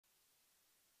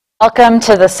Welcome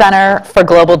to the Center for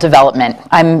Global Development.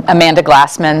 I'm Amanda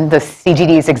Glassman, the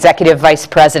CGD's Executive Vice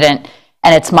President,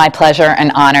 and it's my pleasure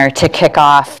and honor to kick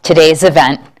off today's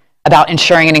event about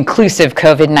ensuring an inclusive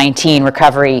COVID-19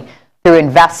 recovery through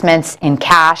investments in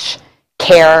cash,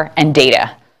 care, and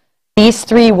data. These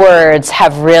three words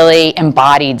have really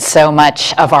embodied so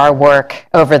much of our work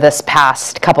over this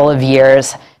past couple of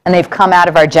years, and they've come out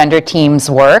of our gender team's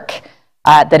work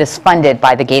that is funded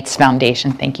by the Gates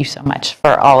Foundation. Thank you so much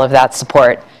for all of that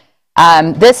support.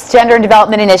 This Gender and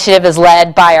Development Initiative is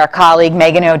led by our colleague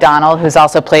Megan O'Donnell, who's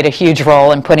also played a huge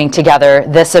role in putting together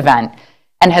this event,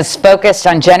 and has focused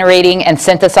on generating and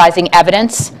synthesizing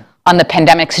evidence on the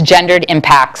pandemic's gendered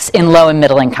impacts in low and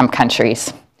middle income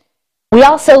countries. We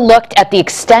also looked at the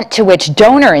extent to which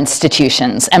donor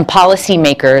institutions and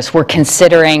policymakers were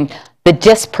considering the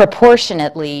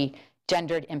disproportionately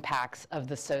gendered impacts of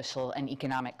the social and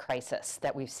economic crisis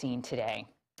that we've seen today.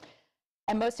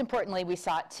 And most importantly, we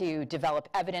sought to develop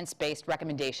evidence-based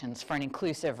recommendations for an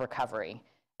inclusive recovery.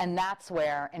 And that's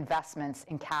where investments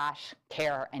in cash,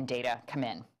 care, and data come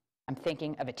in. I'm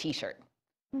thinking of a t-shirt.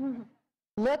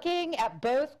 Looking at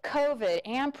both COVID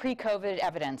and pre-COVID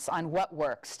evidence on what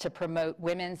works to promote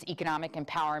women's economic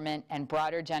empowerment and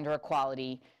broader gender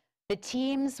equality, the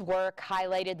team's work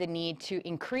highlighted the need to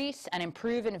increase and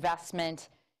improve investment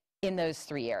in those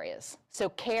three areas. So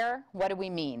care, what do we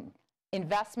mean?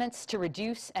 Investments to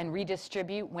reduce and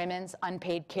redistribute women's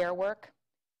unpaid care work.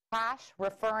 Cash,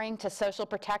 referring to social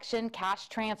protection, cash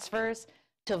transfers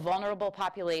to vulnerable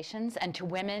populations and to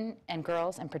women and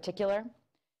girls in particular,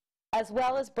 as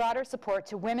well as broader support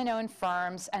to women-owned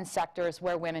firms and sectors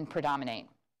where women predominate.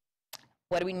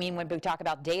 What do we mean when we talk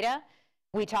about data?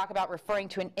 We talk about referring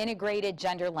to an integrated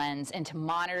gender lens into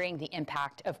monitoring the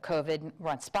impact of COVID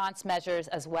response measures,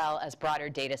 as well as broader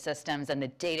data systems and the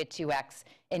Data 2X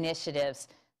initiatives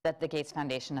that the Gates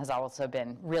Foundation has also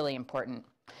been really important.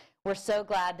 We're so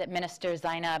glad that Minister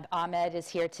Zainab Ahmed is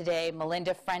here today,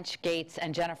 Melinda French Gates,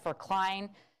 and Jennifer Klein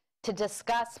to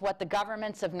discuss what the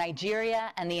governments of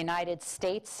Nigeria and the United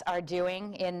States are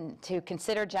doing to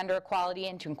consider gender equality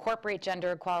and to incorporate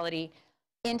gender equality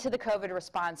into the COVID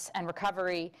response and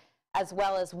recovery, as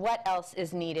well as what else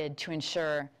is needed to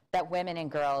ensure that women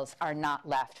and girls are not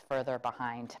left further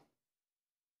behind.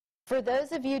 For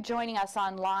those of you joining us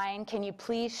online, can you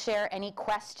please share any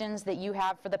questions that you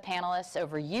have for the panelists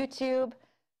over YouTube,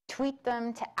 tweet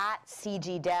them to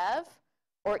 @CGDev,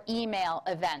 or email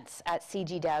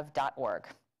events@cgdev.org.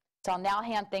 So I'll now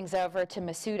hand things over to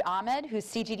Masood Ahmed, who's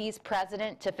CGD's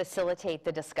president, to facilitate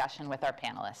the discussion with our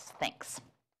panelists. Thanks.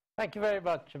 Thank you very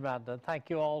much, Amanda. Thank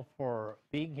you all for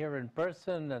being here in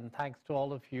person, and thanks to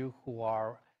all of you who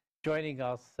are joining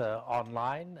us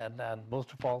online, and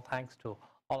most of all, thanks to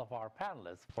all of our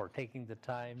panelists for taking the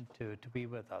time to be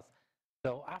with us.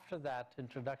 So after that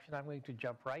introduction, I'm going to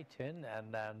jump right in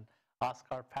and then ask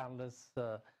our panelists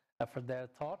for their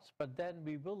thoughts, but then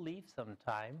we will leave some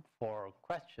time for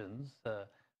questions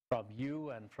from you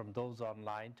and from those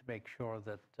online to make sure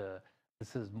that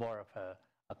this is more of a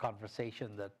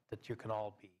conversation that you can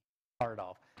all be part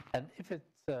of. And if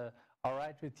it's all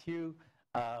right with you,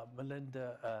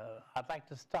 Melinda, I'd like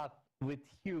to start with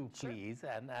you, please. Sure.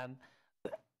 And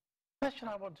the question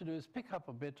I want to do is pick up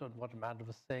a bit on what Amanda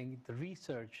was saying. The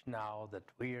research now that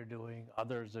we are doing,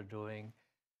 others are doing,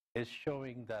 is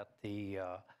showing that the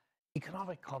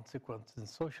economic consequences and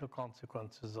social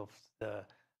consequences of the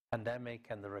pandemic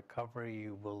and the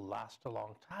recovery will last a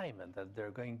long time, and that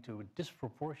they're going to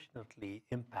disproportionately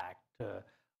impact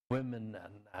women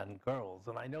and girls.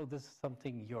 And I know this is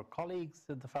something your colleagues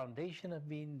at the foundation have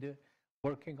been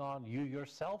working on. You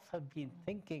yourself have been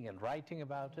thinking and writing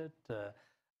about it.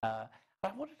 I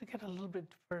wanted to get a little bit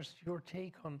first your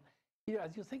take on,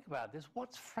 as you think about this,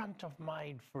 what's front of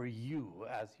mind for you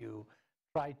as you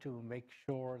try to make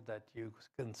sure that you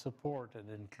can support an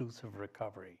inclusive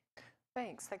recovery?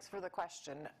 Thanks for the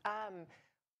question.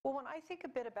 Well, when I think a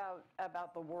bit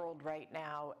about the world right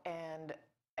now, and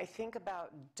I think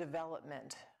about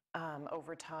development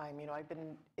over time, I've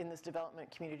been in this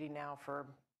development community now for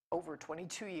over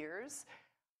 22 years.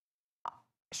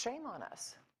 Shame on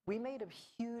us. We made a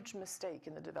huge mistake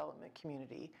in the development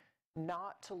community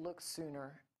not to look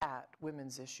sooner at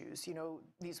women's issues.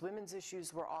 These women's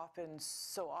issues were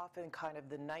so often kind of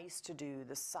the nice to do,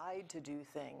 the side to do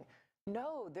thing.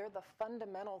 No, they're the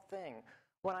fundamental thing.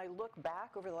 When I look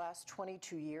back over the last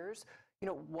 22 years,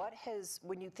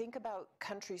 when you think about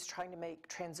countries trying to make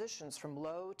transitions from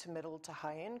low to middle to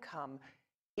high income,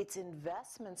 it's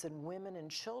investments in women and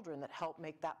children that help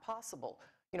make that possible.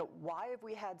 why have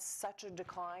we had such a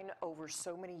decline over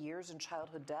so many years in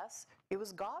childhood deaths? It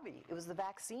was Gavi. It was the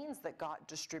vaccines that got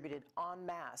distributed en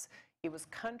masse. It was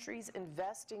countries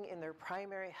investing in their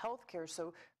primary health care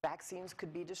so vaccines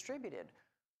could be distributed.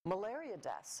 Malaria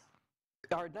deaths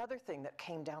are another thing that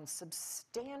came down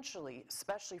substantially,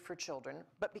 especially for children,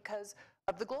 but because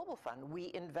of the Global Fund.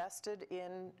 We invested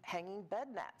in hanging bed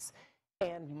nets.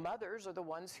 And mothers are the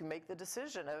ones who make the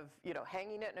decision of,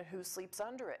 hanging it and who sleeps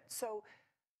under it. So,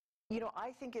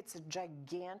 I think it's a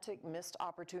gigantic missed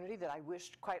opportunity that I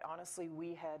wish, quite honestly,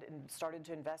 we had started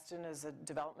to invest in as a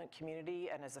development community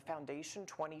and as a foundation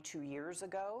 22 years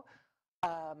ago.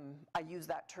 I use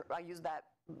that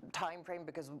time frame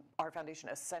because our foundation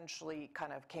essentially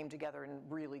kind of came together and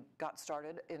really got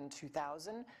started in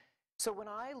 2000. So when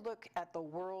I look at the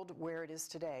world where it is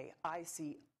today, I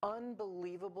see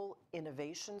unbelievable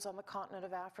innovations on the continent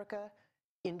of Africa,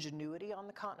 ingenuity on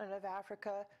the continent of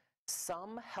Africa,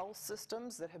 some health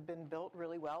systems that have been built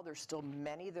really well. There's still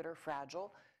many that are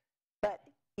fragile. But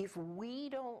if we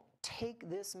don't take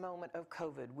this moment of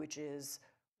COVID, which has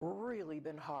really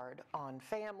been hard on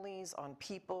families, on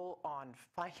people, on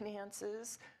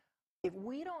finances, if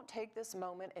we don't take this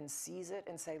moment and seize it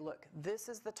and say, look, this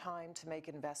is the time to make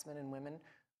investment in women,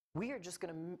 we are just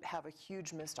going to have a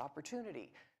huge missed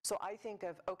opportunity. So I think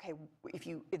of, okay,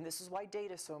 and this is why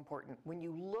data is so important, when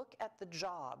you look at the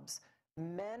jobs,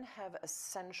 men have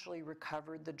essentially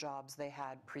recovered the jobs they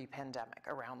had pre-pandemic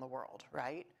around the world,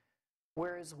 right?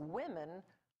 Whereas women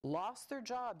lost their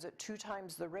jobs at 2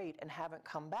 times the rate and haven't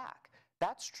come back.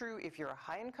 That's true if you're a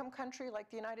high-income country like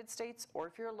the United States, or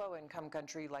if you're a low-income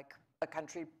country like a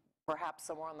country perhaps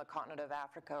somewhere on the continent of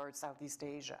Africa or Southeast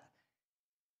Asia.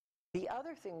 The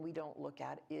other thing we don't look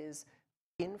at is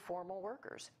informal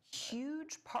workers.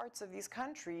 Huge parts of these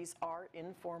countries are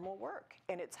informal work,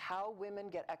 and it's how women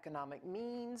get economic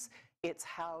means, it's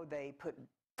how they put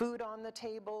food on the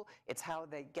table, it's how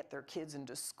they get their kids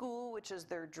into school, which is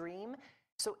their dream.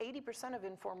 So 80% of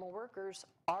informal workers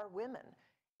are women.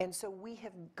 And so we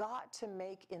have got to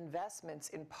make investments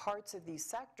in parts of these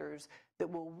sectors that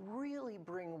will really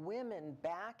bring women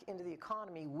back into the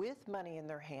economy with money in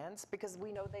their hands, because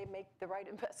we know they make the right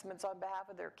investments on behalf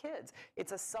of their kids.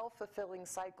 It's a self-fulfilling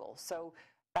cycle. So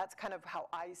that's kind of how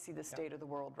I see the state of the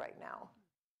world right now.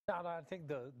 And I think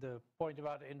the point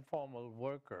about informal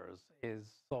workers is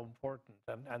so important,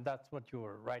 and that's what you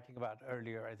were writing about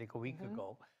earlier, I think a week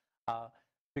ago.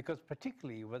 Because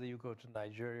particularly whether you go to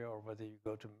Nigeria or whether you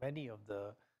go to many of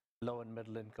the low and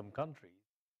middle income countries,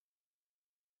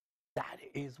 that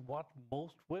is what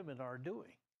most women are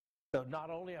doing. So not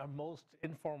only are most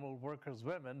informal workers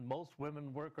women, most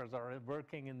women workers are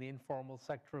working in the informal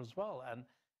sector as well,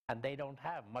 and they don't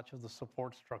have much of the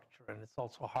support structure, and it's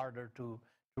also harder to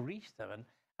reach them.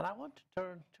 And I want to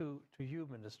turn to you,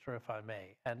 Minister, if I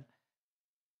may. And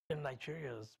Nigeria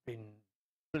has been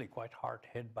really quite hard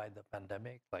hit by the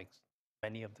pandemic, like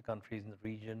many of the countries in the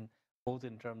region, both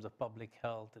in terms of public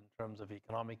health, in terms of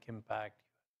economic impact,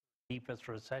 deepest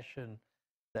recession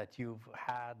that you've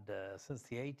had since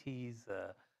the 80s.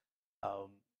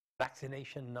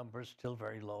 Vaccination numbers still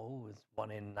very low. It's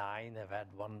 1 in 9 have had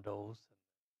 1 dose,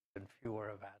 and fewer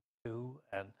have had 2.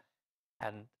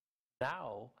 And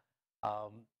now,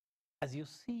 as you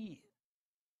see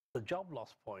the job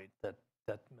loss point that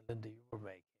Melinda, you were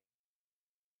making,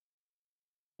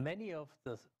 many of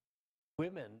the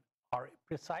women are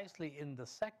precisely in the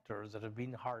sectors that have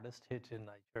been hardest hit in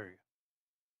Nigeria.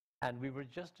 And we were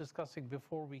just discussing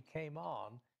before we came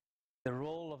on the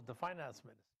role of the finance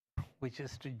minister, which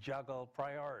is to juggle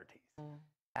priorities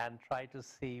and try to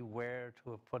see where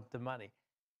to put the money.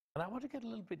 And I want to get a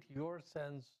little bit your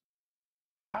sense,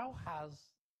 how has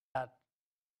that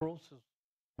process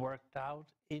worked out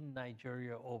in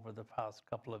Nigeria over the past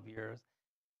couple of years?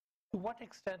 To what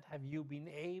extent have you been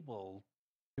able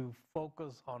to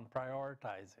focus on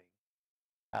prioritizing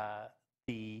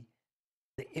the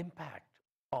impact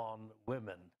on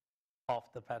women of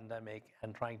the pandemic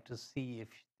and trying to see if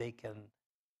they can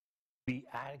be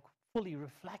fully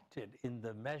reflected in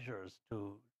the measures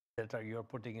that you're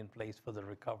putting in place for the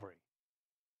recovery?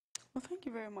 Well, thank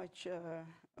you very much,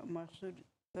 Masood.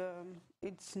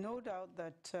 It's no doubt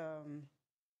that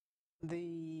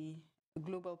the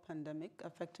global pandemic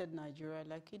affected Nigeria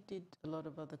like it did a lot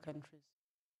of other countries.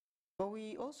 But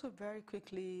we also very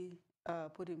quickly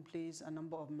put in place a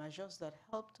number of measures that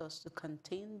helped us to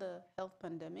contain the health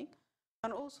pandemic,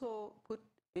 and also put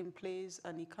in place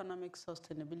an economic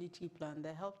sustainability plan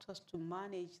that helped us to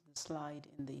manage the slide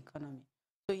in the economy.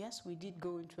 So yes, we did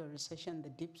go into a recession,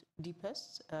 the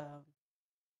deepest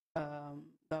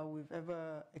that we've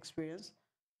ever experienced.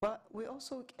 But we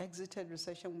also exited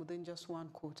recession within just one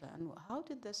quarter. And how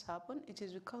did this happen? It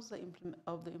is because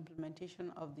of the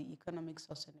implementation of the economic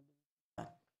sustainability plan.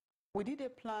 We did a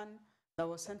plan that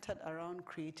was centered around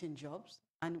creating jobs.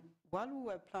 And while we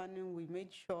were planning, we made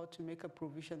sure to make a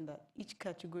provision that each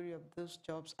category of those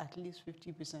jobs, at least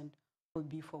 50%, would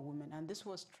be for women. And this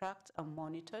was tracked and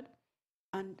monitored.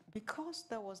 And because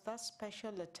there was that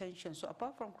special attention, so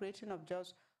apart from creating of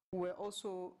jobs, we were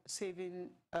also saving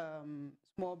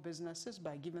small businesses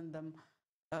by giving them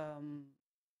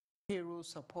payroll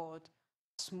support,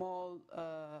 small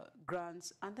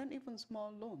grants, and then even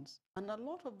small loans. And a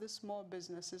lot of these small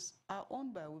businesses are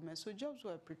owned by women, so jobs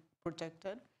were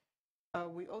protected.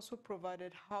 We also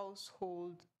provided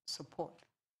household support.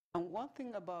 And one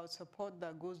thing about support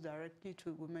that goes directly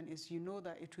to women is you know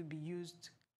that it will be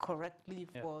used correctly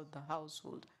for the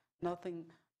household, nothing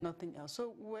else.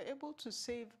 So we were able to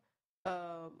save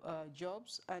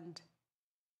jobs and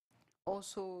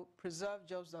also preserve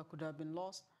jobs that could have been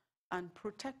lost and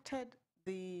protected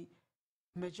the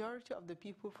majority of the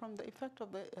people from the effect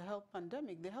of the health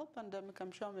pandemic. The health pandemic,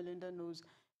 I'm sure Melinda knows,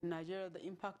 in Nigeria, the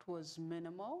impact was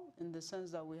minimal in the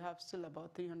sense that we have still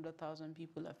about 300,000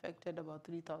 people affected, about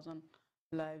 3,000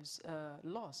 lives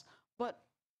lost. But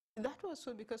that was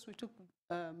so because we took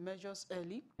measures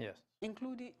early,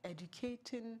 including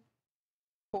educating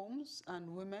homes and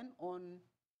women on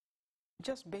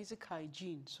just basic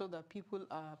hygiene so that people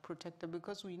are protected,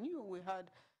 because we knew we had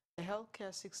a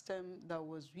healthcare system that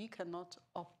was weak and not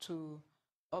up to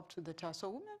the task. So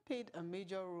women played a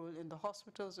major role. In the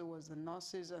hospitals, it was the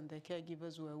nurses and the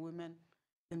caregivers were women.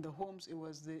 In the homes, it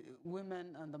was the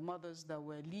women and the mothers that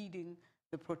were leading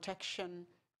the protection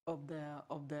of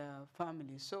their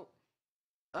families. So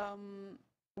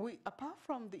apart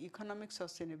from the economic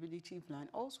sustainability plan,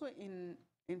 also in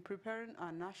preparing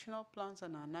our national plans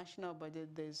and our national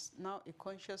budget, there's now a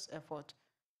conscious effort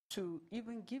to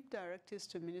even give directives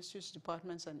to ministries,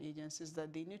 departments, and agencies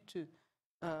that they need to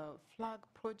flag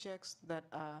projects that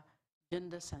are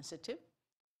gender sensitive.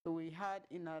 So we had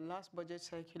in our last budget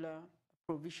circular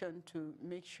provision to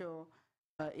make sure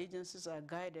agencies are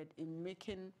guided in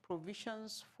making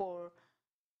provisions for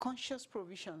conscious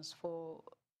provisions for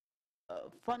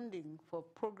funding for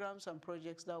programs and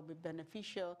projects that will be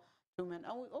beneficial to women.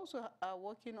 And we also are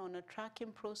working on a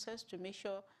tracking process to make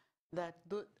sure that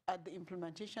at the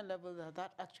implementation level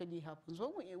that actually happens.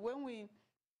 When we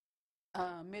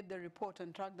made the report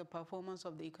and tracked the performance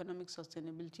of the economic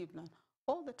sustainability plan,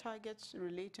 all the targets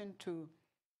relating to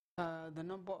the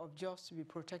number of jobs to be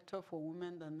protected for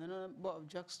women and the number of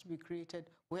jobs to be created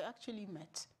were actually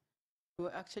met.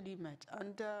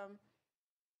 And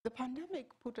the pandemic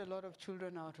put a lot of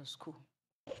children out of school.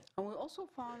 And we also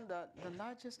found that the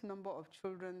largest number of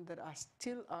children that are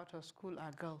still out of school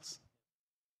are girls.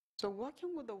 So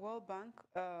working with the World Bank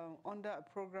under a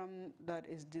program that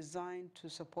is designed to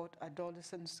support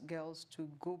adolescent girls to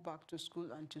go back to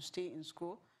school and to stay in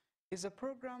school is a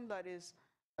program that is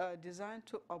designed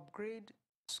to upgrade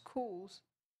schools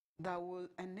that will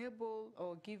enable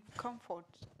or give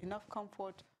enough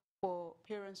comfort for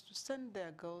parents to send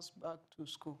their girls back to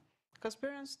school. Because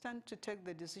parents tend to take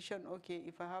the decision, okay,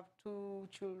 if I have two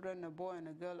children, a boy and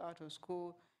a girl out of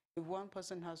school, if one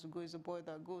person has to go, it's the boy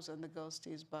that goes and the girl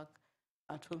stays back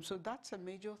at home. So that's a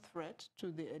major threat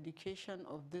to the education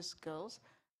of these girls.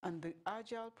 And the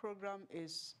Agile program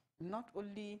is not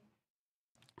only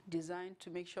designed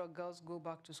to make sure girls go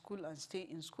back to school and stay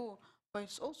in school, but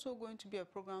it's also going to be a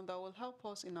program that will help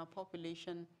us in our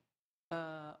population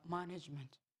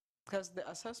management. Because the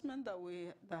assessment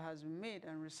that has been made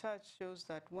and research shows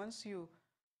that once you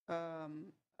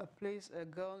place a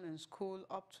girl in school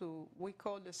up to, we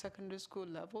call the secondary school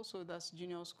level, so that's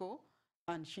junior school,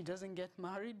 and she doesn't get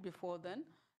married before then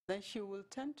she will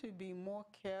tend to be more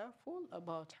careful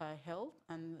about her health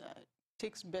and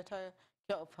takes better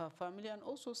care of her family and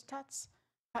also starts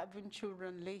having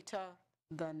children later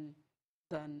than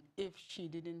if she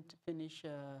didn't finish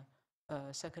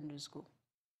secondary school.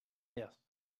 Yes,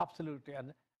 absolutely.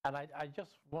 And I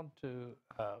just want to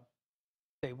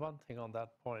say one thing on that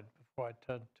point before I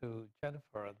turn to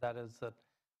Jennifer. That is that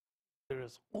there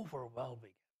is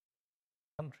overwhelming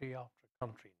country after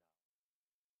country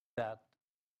now that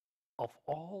of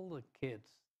all the kids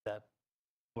that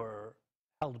were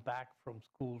held back from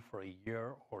school for a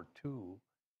year or two,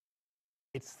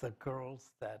 it's the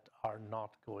girls that are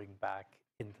not going back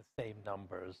in the same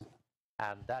numbers.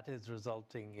 And that is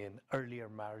resulting in earlier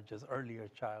marriages, earlier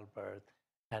childbirth,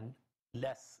 and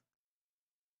less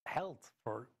health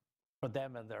for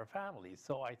them and their families.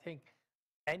 So I think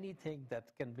anything that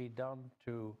can be done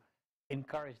to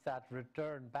encourage that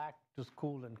return back to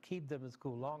school and keep them in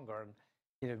school longer.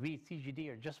 And we CGD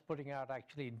are just putting out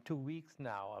actually in 2 weeks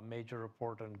now a major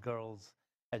report on girls'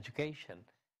 education.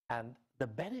 And the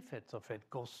benefits of it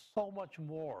go so much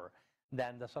more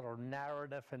than the sort of narrow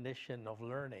definition of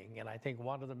learning. And I think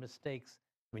one of the mistakes,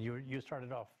 when you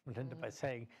started off, Melinda, by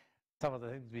saying some of the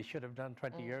things we should have done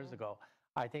 20 years ago,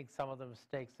 I think some of the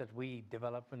mistakes that we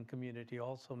development community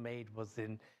also made was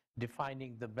in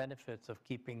defining the benefits of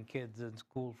keeping kids in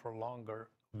school for longer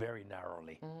very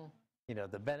narrowly.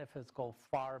 The benefits go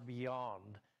far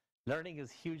beyond. Learning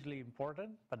is hugely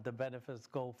important, but the benefits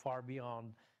go far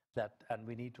beyond that, and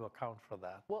we need to account for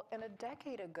that. Well, and a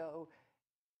decade ago,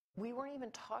 we weren't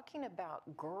even talking about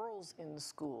girls in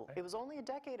school. Right. It was only a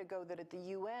decade ago that at the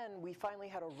UN, we finally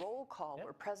had a roll call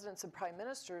where presidents and prime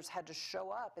ministers had to show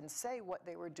up and say what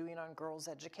they were doing on girls'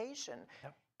 education.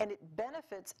 And it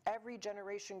benefits every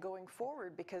generation going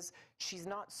forward because she's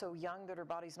not so young that her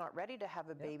body's not ready to have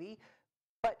a baby.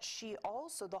 But she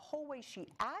also, the whole way she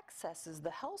accesses the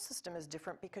health system is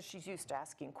different because she's used to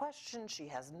asking questions, she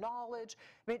has knowledge.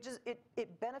 I mean,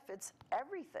 it benefits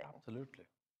everything. Absolutely.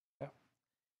 Yeah.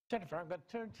 Jennifer, I'm going to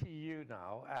turn to you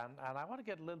now, and I want to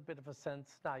get a little bit of a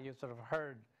sense now. You've sort of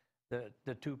heard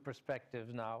the two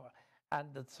perspectives now, and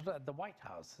the White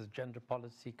House, the Gender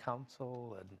Policy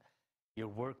Council, and you're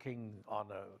working on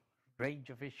a range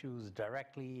of issues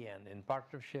directly and in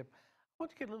partnership. I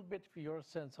want to get a little bit of your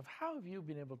sense of how have you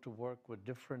been able to work with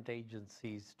different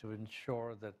agencies to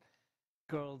ensure that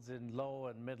girls in low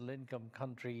and middle income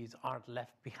countries aren't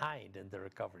left behind in the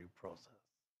recovery process?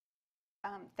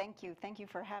 Thank you. Thank you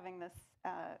for having this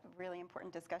really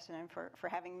important discussion and for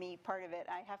having me part of it.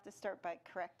 I have to start by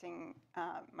correcting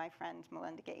my friend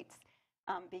Melinda Gates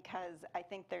because I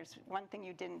think there's one thing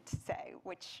you didn't say,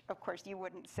 which of course you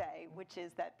wouldn't say, which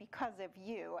is that because of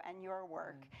you and your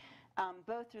work,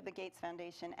 both through the Gates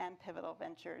Foundation and Pivotal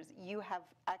Ventures, you have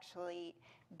actually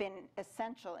been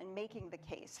essential in making the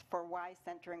case for why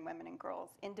centering women and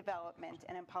girls in development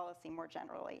and in policy more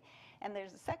generally. And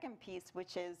there's a second piece,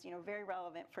 which is very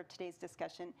relevant for today's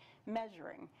discussion,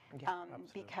 measuring.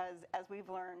 Because as we've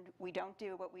learned, we don't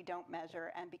do what we don't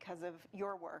measure, and because of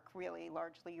your work, really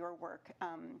largely your work,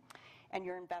 and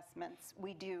your investments,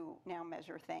 we do now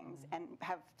measure things and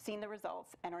have seen the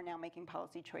results and are now making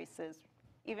policy choices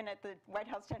even at the White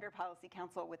House Gender Policy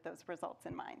Council with those results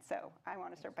in mind. So I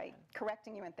want to start by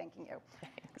correcting you and thanking you.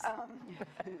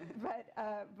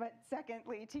 But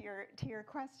secondly, to your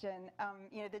question,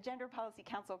 the Gender Policy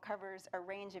Council covers a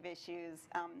range of issues.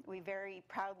 We very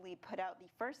proudly put out the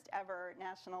first ever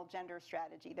national gender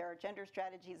strategy. There are gender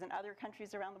strategies in other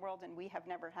countries around the world, and we have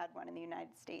never had one in the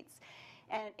United States.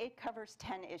 And it covers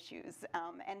 10 issues,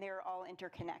 and they're all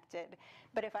interconnected.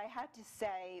 But if I had to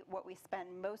say what we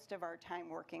spend most of our time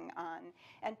working on,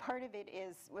 and part of it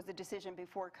was a decision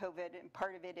before COVID, and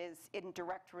part of it is in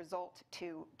direct result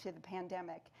to the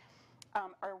pandemic,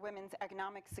 are women's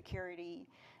economic security,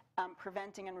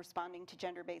 preventing and responding to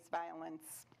gender-based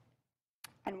violence,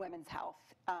 and women's health,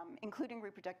 including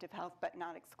reproductive health, but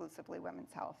not exclusively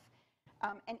women's health.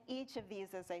 And each of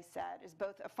these, as I said, is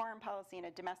both a foreign policy and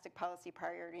a domestic policy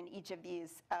priority, and each of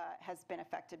these has been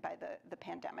affected by the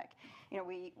pandemic.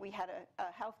 We had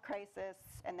a health crisis,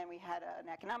 and then we had an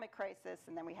economic crisis,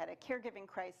 and then we had a caregiving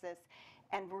crisis,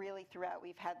 and really throughout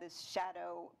we've had this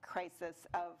shadow crisis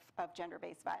of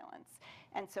gender-based violence.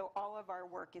 And so all of our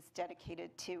work is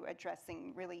dedicated to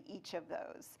addressing really each of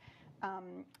those.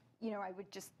 I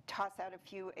would just toss out a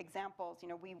few examples.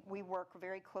 We work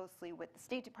very closely with the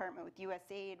State Department, with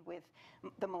USAID, with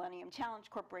the Millennium Challenge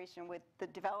Corporation, with the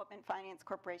Development Finance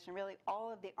Corporation, really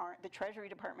all of the Treasury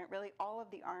Department, really all of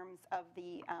the arms of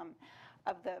the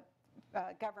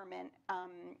government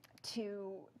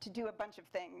to do a bunch of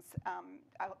things.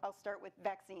 I'll start with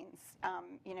vaccines.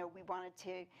 We wanted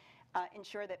to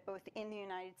ensure that both in the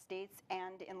United States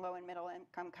and in low and middle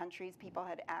income countries, people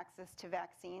had access to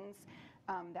vaccines.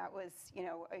 That was,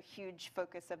 a huge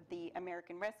focus of the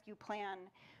American Rescue Plan,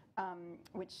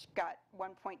 which got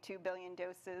 1.2 billion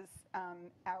doses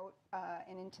out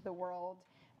and into the world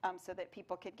so that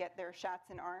people could get their shots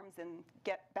in arms and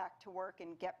get back to work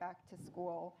and get back to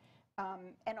school.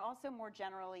 And also more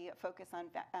generally a focus on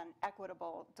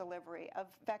equitable delivery of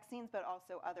vaccines, but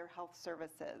also other health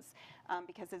services.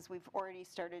 Because as we've already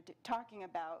started talking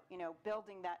about,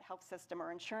 building that health system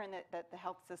or ensuring that the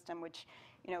health system, which,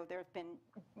 there have been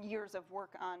years of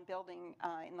work on building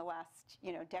in the last,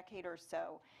 decade or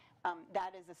so,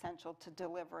 that is essential to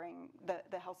delivering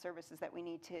the health services that we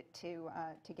need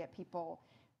to get people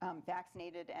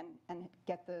vaccinated and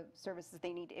get the services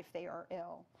they need if they are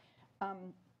ill.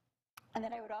 And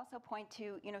then I would also point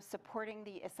to, supporting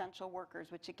the essential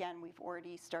workers, which again, we've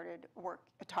already started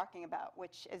talking about,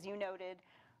 which, as you noted,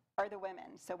 are the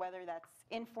women. So whether that's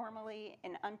informally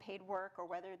in unpaid work or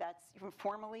whether that's even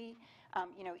formally,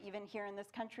 even here in this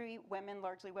country, women,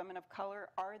 largely women of color,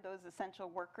 are those essential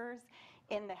workers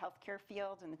in the healthcare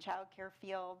field and the childcare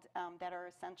field that are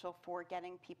essential for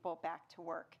getting people back to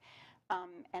work.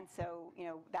 And so,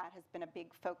 that has been a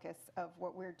big focus of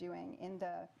what we're doing in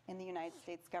the United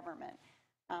States government.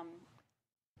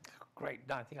 Great.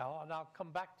 Now, I think I'll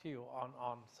come back to you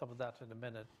on some of that in a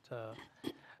minute.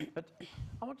 But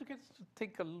I want to get to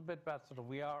think a little bit about sort of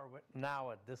we are now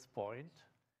at this point.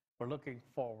 We're looking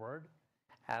forward,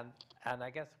 and I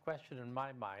guess the question in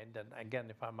my mind, and again,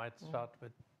 if I might start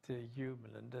with you,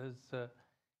 Melinda, is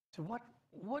so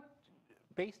what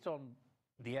based on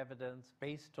the evidence,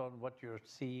 based on what you're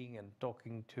seeing and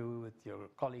talking to with your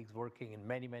colleagues working in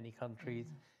many, many countries,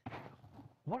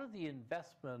 what are the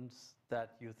investments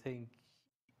that you think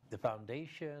the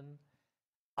foundation,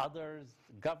 others,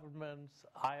 governments,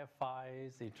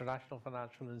 IFIs, the international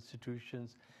financial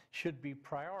institutions should be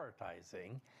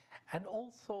prioritizing? And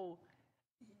also,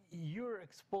 you're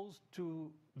exposed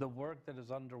to the work that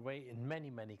is underway in many,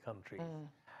 many countries.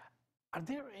 Are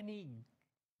there any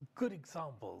good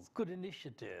examples, good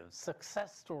initiatives,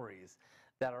 success stories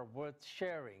that are worth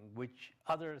sharing, which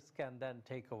others can then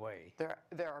take away? There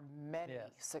are many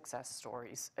success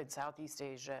stories in Southeast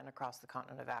Asia and across the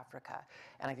continent of Africa.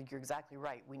 And I think you're exactly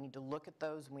right. We need to look at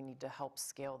those and we need to help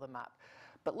scale them up.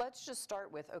 But let's just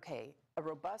start with, okay, a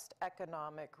robust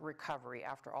economic recovery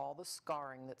after all the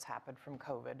scarring that's happened from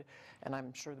COVID. And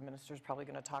I'm sure the minister's probably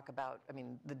going to talk about,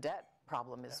 the debt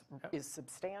problem is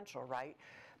substantial, right?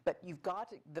 But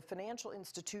the financial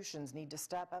institutions need to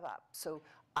step up. So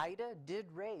IDA did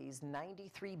raise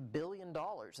 $93 billion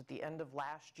at the end of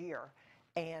last year,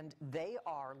 and they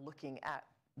are looking at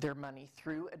their money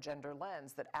through a gender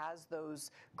lens, that as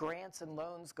those grants and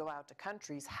loans go out to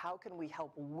countries, how can we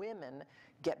help women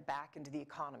get back into the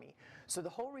economy? So the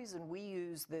whole reason we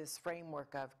use this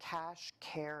framework of cash,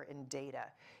 care, and data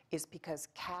is because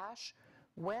cash,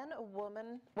 when a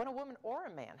woman or a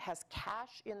man has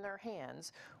cash in their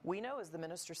hands, we know, as the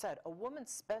minister said, a woman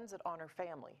spends it on her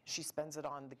family. She spends it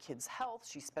on the kids' health,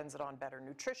 she spends it on better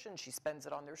nutrition, she spends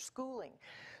it on their schooling.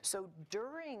 So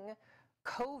during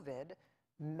COVID,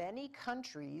 many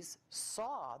countries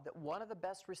saw that one of the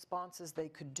best responses they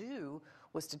could do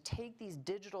was to take these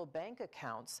digital bank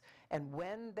accounts, and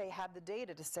when they had the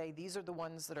data to say these are the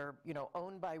ones that are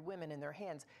owned by women in their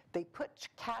hands, they put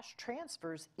cash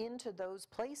transfers into those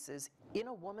places in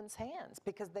a woman's hands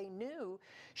because they knew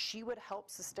she would help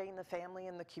sustain the family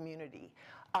and the community.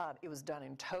 It was done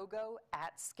in Togo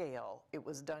at scale. It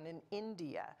was done in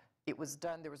India. It was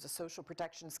done, there was a social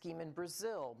protection scheme in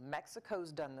Brazil.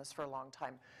 Mexico's done this for a long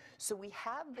time. So we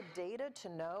have the data to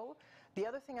know. The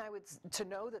other thing to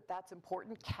know that that's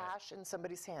important, cash in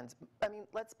somebody's hands.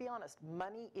 Let's be honest,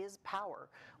 money is power.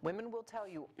 Women will tell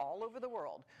you all over the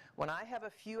world, when I have a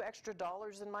few extra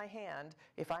dollars in my hand,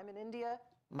 if I'm in India,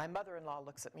 my mother-in-law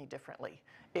looks at me differently.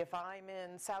 If I'm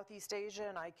in Southeast Asia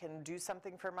and I can do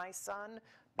something for my son,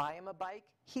 buy him a bike,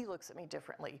 he looks at me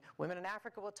differently. Women in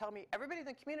Africa will tell me, everybody in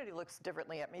the community looks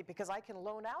differently at me because I can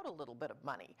loan out a little bit of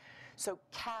money. So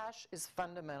cash is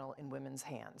fundamental in women's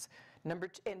hands.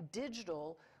 And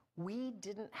digital, we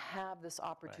didn't have this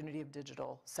opportunity of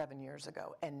digital 7 years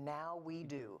ago, and now we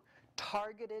do.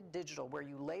 Targeted digital, where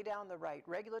you lay down the right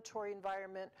regulatory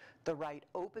environment, the right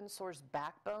open source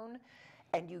backbone,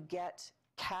 and you get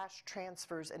cash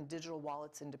transfers and digital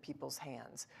wallets into people's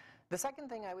hands. The second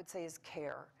thing I would say is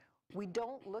care. We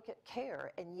don't look at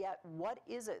care, and yet what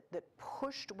is it that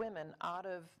pushed women out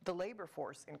of the labor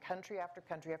force in country after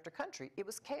country after country? It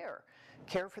was care.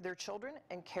 Care for their children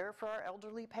and care for our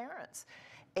elderly parents.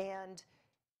 And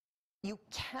you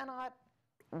cannot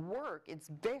work. It's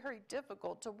very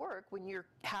difficult to work when you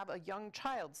have a young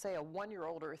child, say a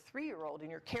 1-year-old or a 3-year-old, and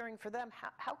you're caring for them.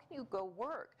 How can you go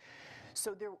work?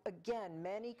 So there, again,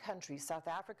 many countries, South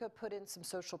Africa put in some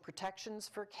social protections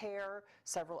for care,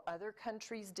 several other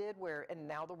countries did, and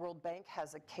now the World Bank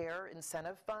has a care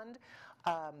incentive fund.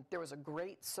 There was a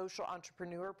great social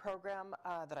entrepreneur program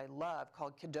that I love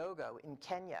called Kidogo in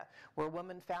Kenya, where a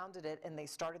woman founded it, and they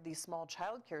started these small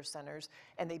child care centers,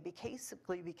 and they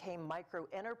basically became micro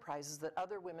enterprises that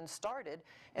other women started.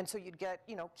 And so you'd get,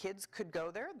 kids could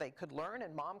go there, they could learn,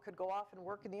 and mom could go off and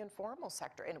work in the informal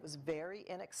sector, and it was very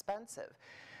inexpensive.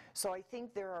 So I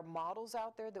think there are models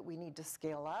out there that we need to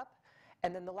scale up.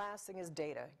 And then the last thing is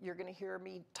data. You're going to hear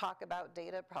me talk about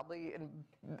data probably, and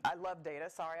I love data,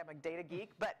 sorry, I'm a data geek,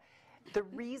 but The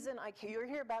reason I care, you'll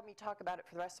hear about me talk about it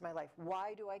for the rest of my life.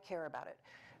 Why do I care about it?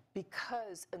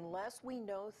 Because unless we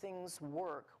know things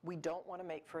work, we don't want to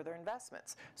make further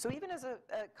investments. So even as a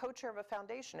co-chair of a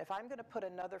foundation, if I'm going to put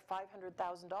another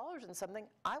 $500,000 in something,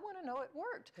 I want to know it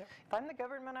worked. Yep. If I'm the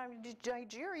government of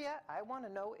Nigeria, I want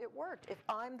to know it worked. If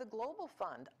I'm the Global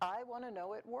Fund, I want to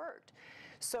know it worked.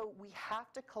 So we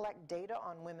have to collect data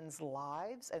on women's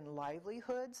lives and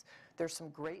livelihoods. There's some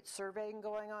great surveying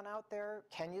going on out there.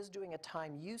 Kenya's doing a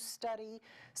time use study.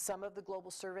 Some of the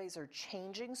global surveys are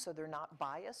changing, so they're not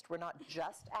biased. We're not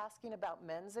just asking about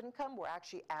men's income. We're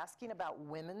actually asking about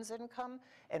women's income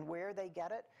and where they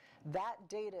get it. That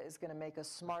data is going to make us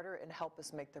smarter and help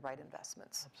us make the right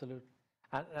investments. Absolutely.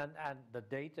 And the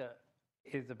data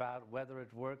is about whether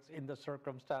it works in the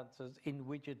circumstances in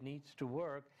which it needs to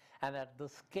work and at the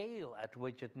scale at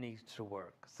which it needs to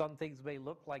work. Some things may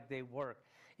look like they work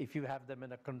if you have them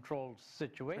in a controlled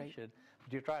situation, right,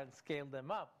 but you try and scale them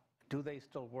up, do they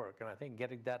still work? And I think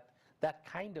getting that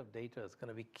kind of data is going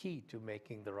to be key to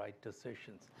making the right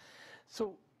decisions.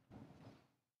 So,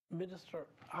 Minister,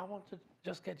 I want to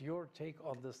just get your take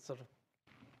on this sort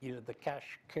of, the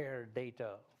cash care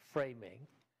data framing.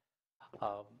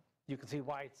 You can see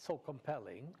why it's so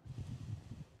compelling,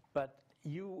 but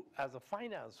you, as a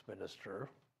finance minister,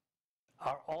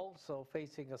 are also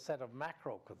facing a set of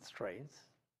macro constraints.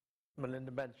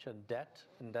 Melinda mentioned debt,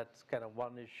 and that's kind of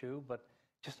one issue, but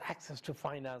just access to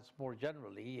finance more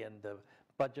generally, and the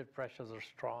budget pressures are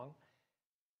strong.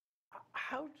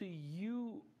 How do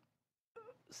you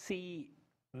see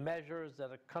measures that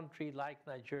a country like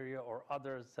Nigeria or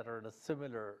others that are in a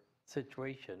similar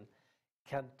situation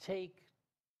can take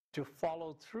to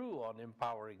follow through on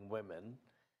empowering women,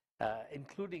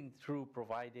 including through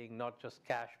providing not just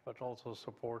cash, but also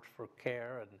support for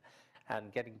care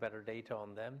and getting better data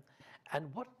on them?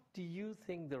 And what do you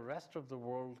think the rest of the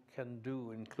world can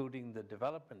do, including the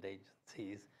development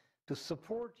agencies, to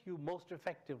support you most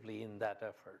effectively in that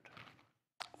effort?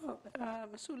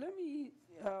 So let me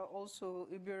also,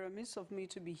 it'd be remiss of me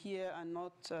to be here and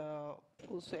not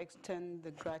also extend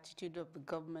the gratitude of the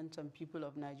government and people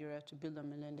of Nigeria to Bill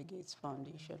Melinda Gates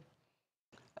Foundation.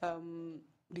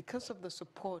 Because of the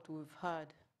support we've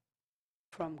had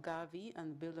from Gavi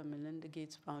and Bill Melinda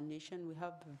Gates Foundation, we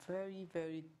have a very,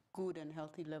 very good and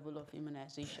healthy level of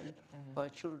immunization for our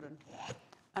children.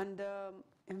 And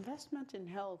investment in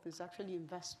health is actually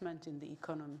investment in the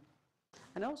economy.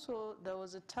 And also, there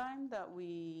was a time that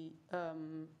we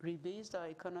rebased our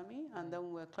economy, and then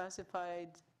we were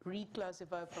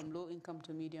reclassified from low income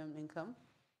to medium income.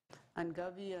 And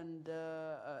Gavi and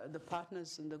the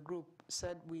partners in the group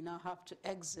said we now have to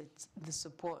exit the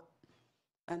support.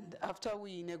 And after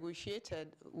we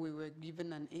negotiated, we were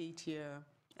given an 8-year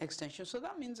extension. So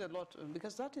that means a lot,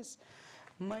 because that is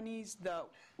monies that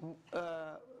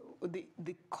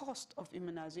the cost of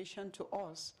immunization to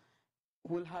us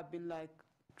will have been like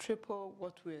triple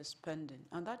what we're spending.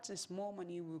 And that is more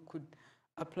money we could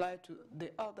apply to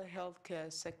the other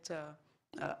healthcare sector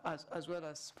as well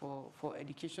as for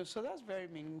education. So that's very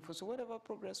meaningful. So whatever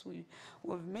progress we've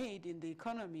made in the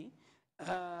economy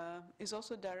is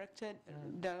also directly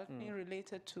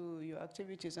related to your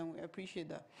activities, and we appreciate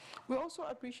that. We also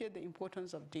appreciate the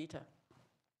importance of data.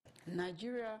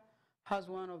 Nigeria has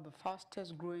one of the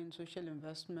fastest growing social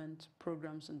investment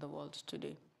programs in the world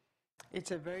today.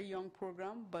 It's a very young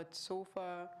program, but so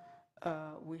far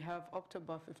we have up to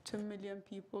about 15 million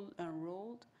people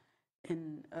enrolled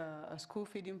in a school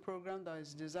feeding program that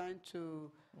is designed to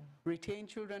retain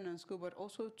children in school, but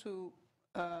also to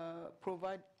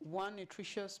provide one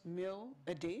nutritious meal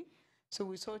a day. So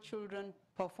we saw children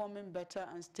performing better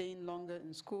and staying longer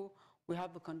in school. We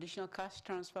have the conditional cash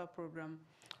transfer program,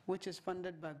 which is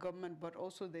funded by government, but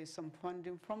also there's some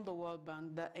funding from the World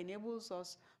Bank that enables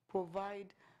us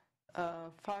provide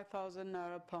 5,000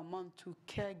 naira per month to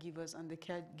caregivers, and the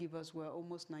caregivers were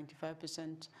almost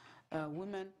 95%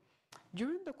 women.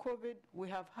 During the COVID, we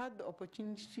have had the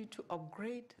opportunity to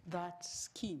upgrade that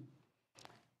scheme.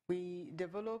 We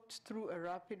developed through a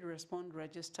rapid response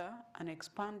register and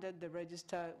expanded the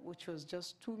register, which was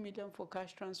just 2 million for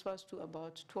cash transfers, to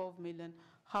about 12 million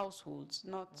households,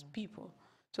 not people.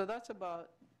 So that's about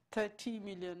 30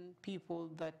 million people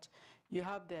that you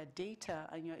have their data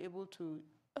and you're able to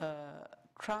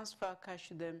transfer cash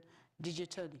to them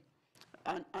digitally.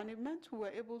 And it meant we were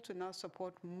able to now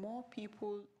support more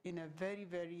people in a very,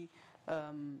 very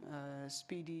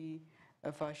speedy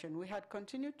fashion. We had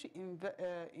continued to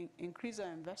increase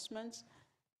our investments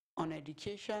on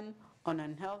education, on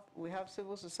health. We have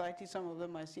civil society, some of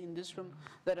them I see in this room,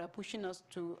 that are pushing us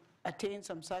to attain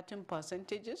some certain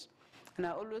percentages. And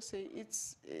I always say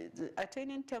it's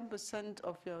attaining 10%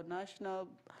 of your national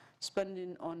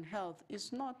spending on health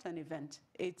is not an event.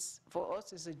 It's, for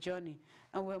us, it's a journey.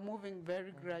 And we're moving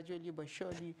very gradually but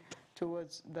surely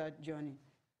towards that journey.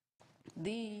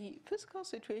 The fiscal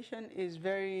situation is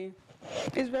very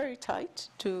tight,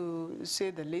 to say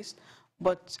the least.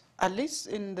 But at least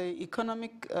in the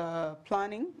economic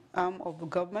planning of the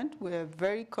government, we're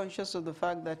very conscious of the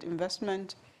fact that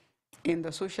investment in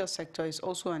the social sector is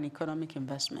also an economic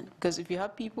investment. Because if you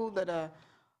have people that are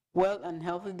well and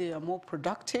healthy, they are more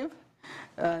productive.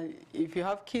 If you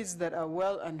have kids that are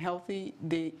well and healthy,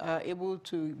 they are able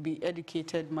to be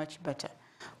educated much better.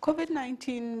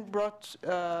 COVID-19 brought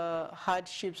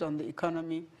hardships on the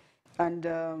economy, and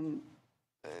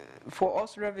for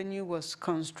us, revenue was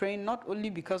constrained not only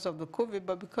because of the COVID,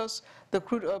 but because the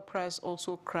crude oil price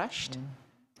also crashed.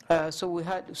 So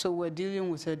we're dealing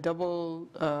with a double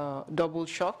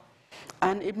shock,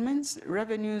 and it means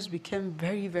revenues became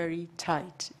very, very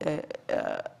tight.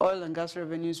 Oil and gas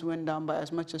revenues went down by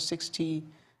as much as 60%.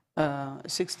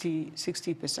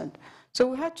 So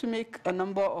we had to make a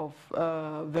number of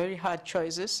very hard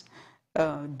choices,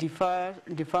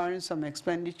 deferring some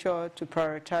expenditure to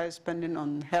prioritize spending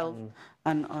on health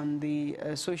and on the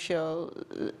social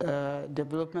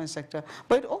development sector.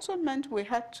 But it also meant we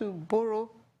had to borrow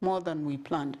more than we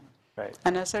planned. Right.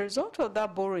 And as a result of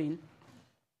that borrowing,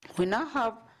 we now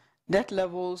have debt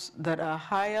levels that are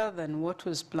higher than what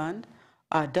was planned.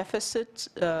 Our deficit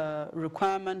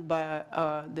requirement by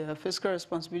the Fiscal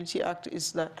Responsibility Act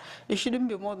is that it shouldn't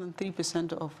be more than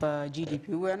 3% of GDP.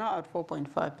 We're now at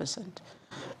 4.5%.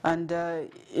 And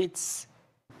it's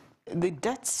the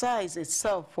debt size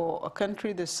itself for a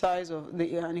country the size of,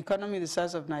 an economy the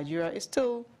size of Nigeria is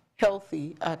still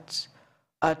healthy at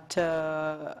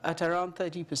around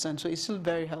 30%, so it's still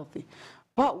very healthy.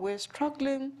 But we're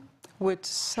struggling with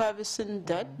servicing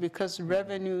debt because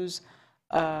revenues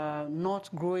are not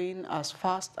growing as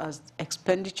fast as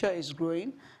expenditure is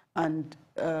growing. And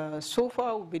so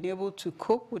far, we've been able to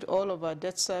cope with all of our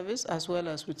debt service as well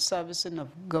as with servicing of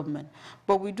government.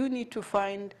 But we do need to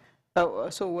find,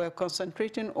 so we're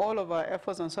concentrating all of our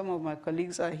efforts, and some of my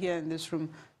colleagues are here in this room,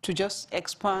 to just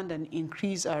expand and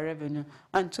increase our revenue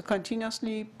and to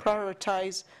continuously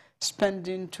prioritize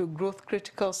spending to growth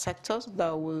critical sectors that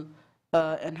will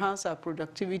enhance our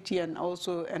productivity and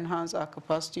also enhance our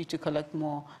capacity to collect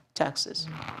more taxes.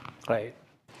 Right.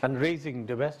 And raising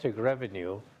domestic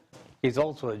revenue is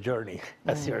also a journey,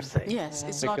 as you're saying. Yes,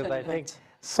 it's because not an I event. think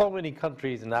so many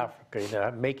countries in Africa,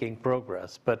 are making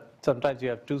progress, but sometimes you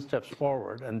have 2 steps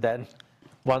forward and then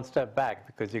 1 step back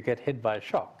because you get hit by a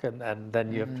shock, and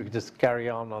then you have to just carry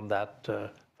on that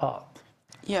path.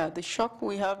 Yeah, the shock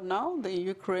we have now, the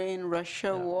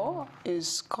Ukraine-Russia war,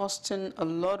 is costing a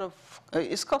lot of,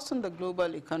 it's costing the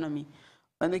global economy.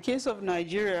 In the case of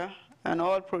Nigeria, an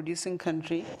oil-producing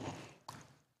country,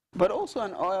 but also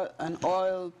an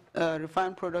oil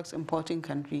refined products importing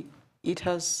country, it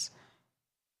has,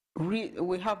 we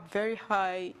have very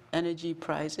high energy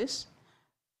prices.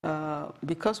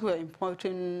 Because we're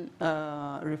importing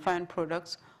refined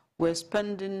products, we're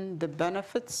spending the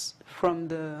benefits from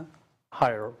the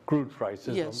higher crude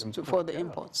prices. Yes, for the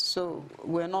imports. So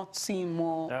we're not seeing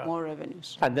more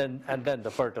revenues. And then the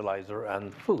fertilizer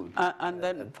and food. And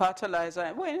then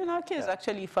fertilizer. Well, in our case,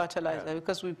 actually fertilizer,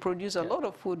 because we produce a lot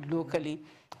of food locally.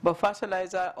 But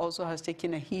fertilizer also has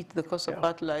taken a hit. The cost of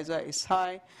fertilizer is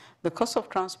high. The cost of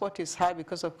transport is high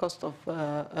because of cost of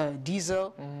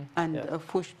diesel, and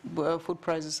food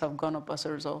prices have gone up as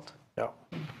a result. Yeah.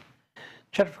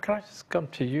 Jennifer, can I just come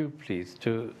to you, please?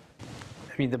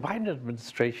 I mean, the Biden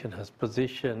administration has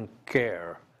positioned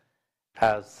care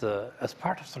as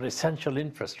part of sort of essential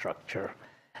infrastructure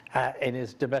in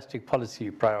its domestic policy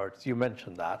priorities. You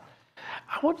mentioned that.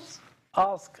 I want to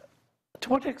ask, to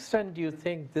what extent do you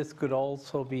think this could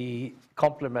also be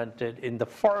complemented in the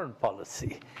foreign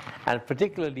policy? And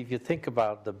particularly if you think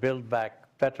about the Build Back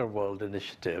Better World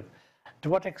initiative, to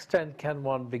what extent can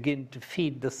one begin to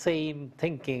feed the same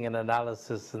thinking and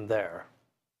analysis in there?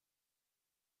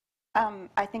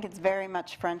 I think it's very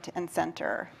much front and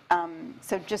center.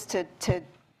 So just to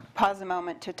pause a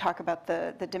moment to talk about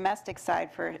the domestic side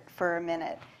for a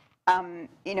minute.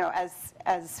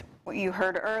 As you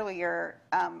heard earlier,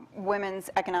 women's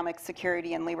economic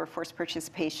security and labor force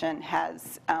participation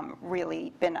has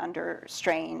really been under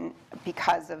strain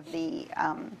because of the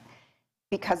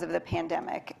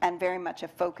pandemic, and very much a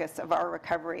focus of our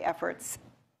recovery efforts,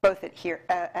 both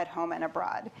at home and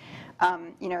abroad.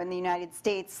 You know, in the United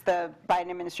States, the Biden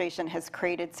administration has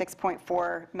created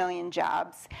 6.4 million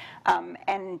jobs.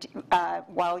 And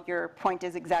while your point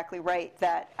is exactly right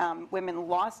that women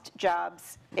lost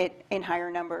jobs in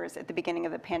higher numbers at the beginning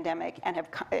of the pandemic and have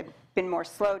been more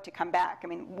slow to come back. I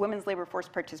mean, women's labor force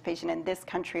participation in this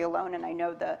country alone, and I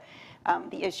know the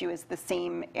issue is the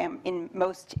same in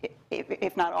most,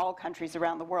 if not all, countries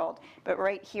around the world. But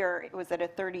right here, it was at a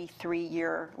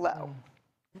 33-year low.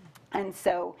 And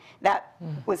so that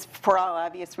was, for all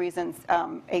obvious reasons,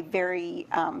 a very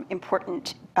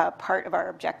important part of our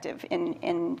objective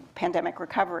in pandemic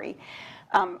recovery.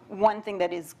 One thing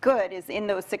that is good is in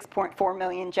those 6.4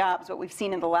 million jobs, what we've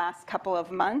seen in the last couple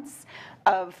of months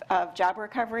of job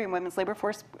recovery and women's labor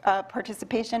force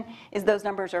participation is those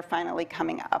numbers are finally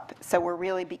coming up. So we're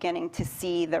really beginning to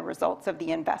see the results of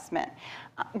the investment.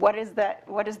 What is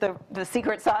the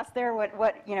secret sauce there?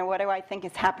 What do I think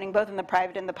is happening both in the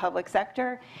private and the public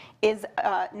sector is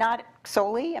not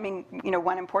solely, I mean,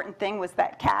 one important thing was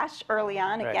that cash early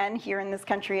on, again, here in this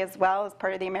country as well as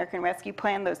part of the American Rescue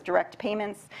Plan, those direct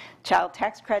payments, child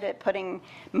tax credit, putting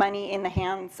money in the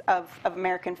hands of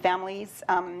American families,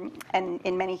 and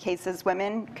in many cases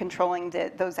women controlling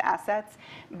those assets,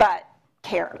 but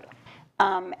care.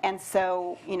 And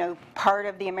so, part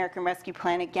of the American Rescue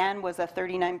Plan, again, was a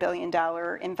 $39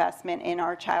 billion investment in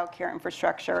our child care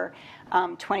infrastructure.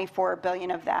 $24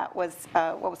 billion of that was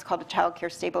what was called a Child Care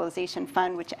Stabilization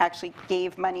Fund, which actually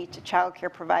gave money to child care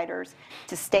providers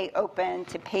to stay open,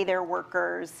 to pay their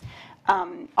workers,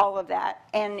 all of that.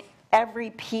 And every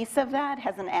piece of that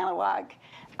has an analog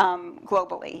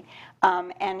globally.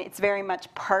 And it's very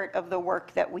much part of the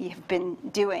work that we have been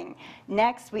doing.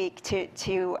 Next week,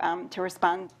 to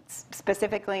respond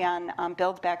specifically on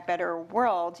Build Back Better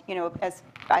World, as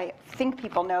I think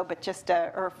people know, but just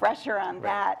a refresher on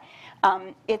that,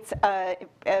 it's an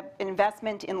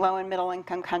investment in low and middle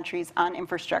income countries on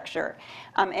infrastructure.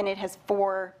 And it has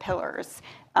 4 pillars: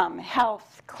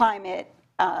 health, climate,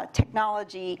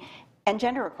 technology, and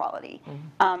gender equality.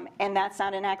 And that's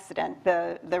not an accident.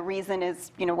 The reason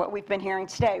is, what we've been hearing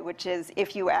today, which is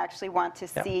if you actually want to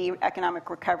see economic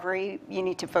recovery, you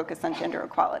need to focus on gender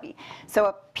equality. So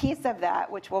a piece of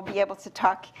that, which we'll be able to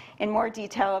talk in more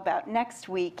detail about next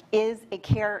week, is a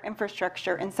care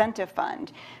infrastructure incentive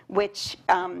fund, which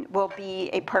will be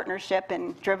a partnership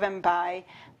and driven by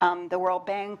the World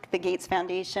Bank, the Gates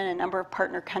Foundation, a number of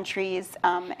partner countries,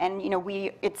 and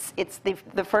it's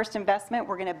the first investment.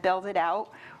 We're going to build it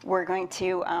out. We're going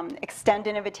to extend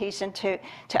an invitation to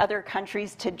other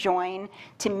countries to join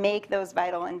to make those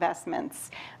vital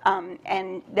investments,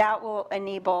 and that will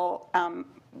enable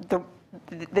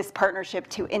this partnership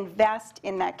to invest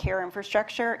in that care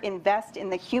infrastructure, invest in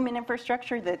the human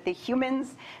infrastructure, the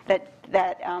humans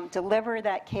that deliver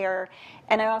that care.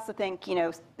 And I also think,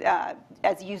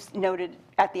 as you noted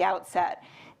at the outset,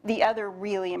 the other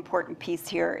really important piece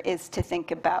here is to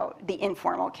think about the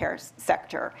informal care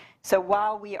sector. So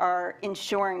while we are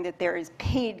ensuring that there is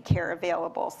paid care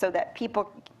available so that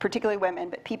people, particularly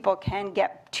women, but people can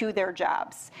get to their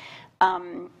jobs,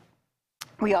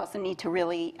 we also need to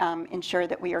really ensure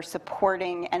that we are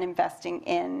supporting and investing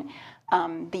in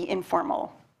the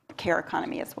informal care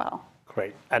economy as well.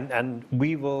 Great. And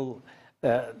we will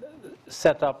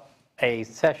set up a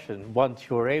session once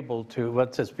you're able to,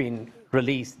 once it's been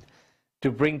released,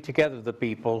 to bring together the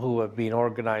people who have been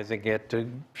organizing it, to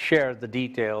share the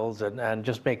details and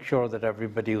just make sure that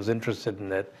everybody who's interested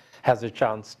in it has a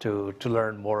chance to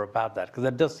learn more about that. Because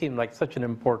that does seem like such an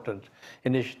important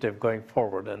initiative going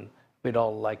forward, and we'd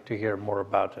all like to hear more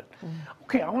about it.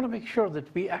 Okay, I want to make sure that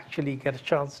we actually get a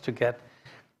chance to get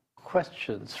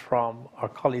questions from our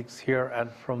colleagues here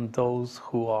and from those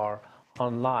who are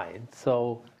online.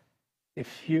 So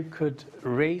if you could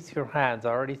raise your hands. I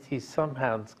already see some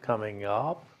hands coming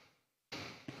up.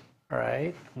 All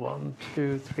right, 1,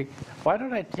 2, 3. Why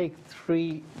don't I take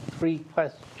three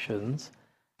questions,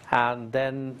 and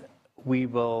then we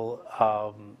will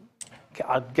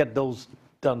I'll get those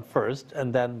done first,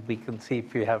 and then we can see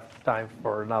if we have time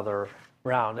for another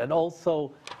round. And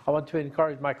also, I want to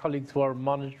encourage my colleagues who are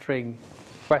monitoring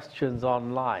questions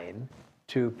online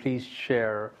to please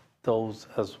share those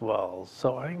as well.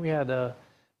 So I think we had a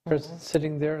person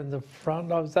sitting there in the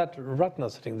front. Oh, is that Ratna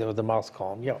sitting there with the mask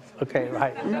on? Yeah, okay,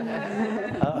 right.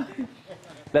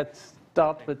 Let's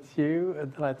start with you,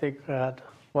 and then I think we had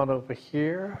one over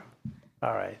here.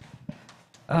 All right.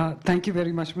 Thank you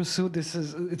very much, Masood.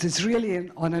 It's really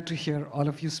an honor to hear all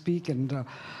of you speak, and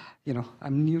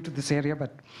I'm new to this area,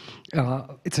 but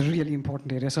it's a really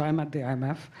important area. So I'm at the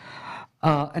IMF.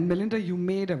 And Melinda, you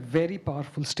made a very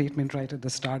powerful statement right at the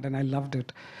start, and I loved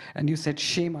it. And you said,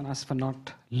 shame on us for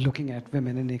not looking at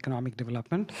women in economic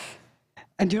development.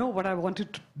 And you know what I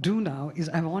wanted to do now is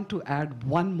I want to add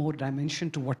one more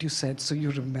dimension to what you said so you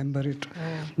remember it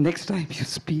next time you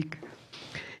speak.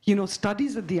 You know,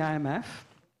 studies at the IMF,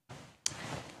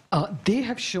 they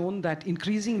have shown that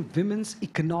increasing women's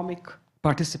economic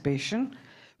participation,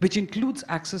 which includes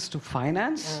access to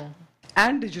finance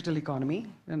and digital economy,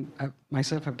 and I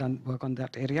myself have done work on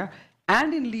that area,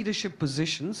 and in leadership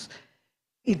positions,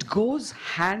 it goes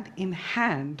hand in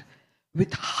hand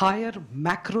with higher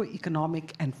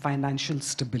macroeconomic and financial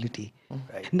stability.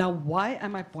 Right. Now, why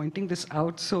am I pointing this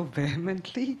out so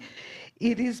vehemently?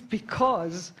 It is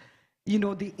because, you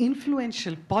know, the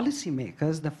influential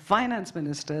policymakers, the finance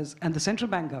ministers, and the central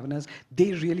bank governors,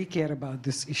 they really care about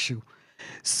this issue.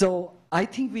 So I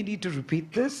think we need to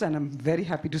repeat this, and I'm very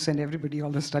happy to send everybody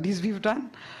all the studies we've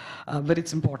done, but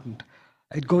it's important.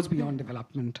 It goes beyond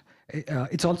development.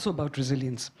 It's also about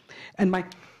resilience. And my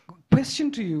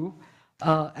question to you,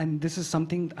 and this is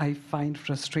something I find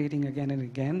frustrating again and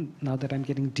again, now that I'm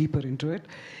getting deeper into it,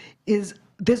 is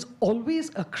there's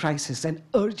always a crisis, an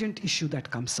urgent issue that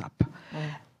comes up.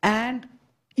 And,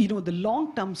 you know, the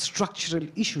long-term structural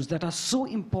issues that are so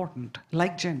important,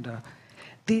 like gender,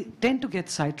 they tend to get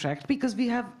sidetracked because we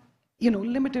have, you know,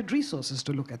 limited resources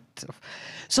to look at stuff.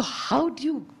 So how do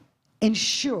you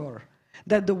ensure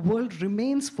that the world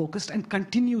remains focused and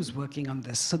continues working on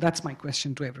this? So that's my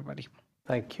question to everybody.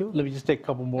 Thank you. Let me just take a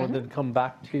couple more, then come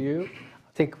back to you.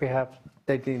 I think we have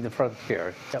Lady in the front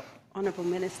here. Yep. Honourable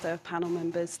Minister, panel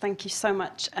members, thank you so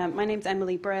much. My name's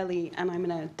Emily Braley, and I'm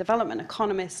a development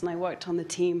economist, and I worked on the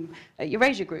team at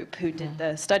Eurasia Group who did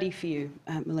the study for you,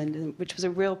 Melinda, which was a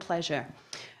real pleasure.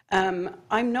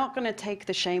 I'm not going to take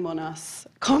the shame on us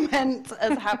comment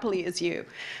as happily as you.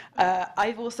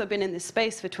 I've also been in this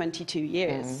space for 22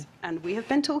 years, and we have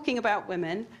been talking about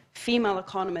women. Female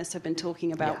economists have been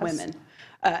talking about women.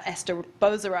 Esther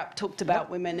Boserup talked about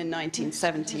women in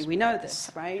 1970. We know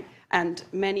this, right? And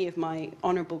many of my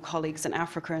honourable colleagues in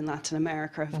Africa and Latin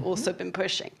America have also been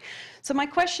pushing. So my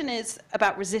question is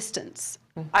about resistance.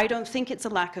 I don't think it's a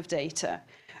lack of data.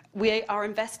 We are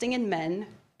investing in men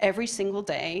every single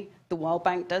day. The World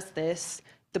Bank does this.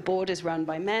 The board is run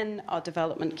by men. Our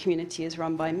development community is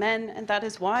run by men. And that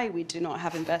is why we do not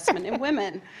have investment in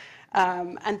women.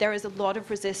 And there is a lot of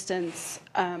resistance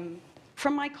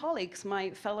from my colleagues,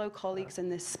 my fellow colleagues in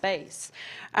this space.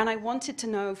 And I wanted to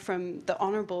know from the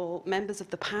honourable members of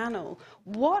the panel,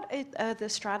 what are the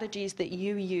strategies that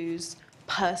you use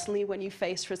personally when you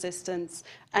face resistance,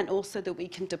 and also that we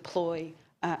can deploy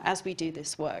as we do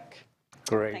this work?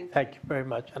 Great, thank you very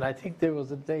much. And I think there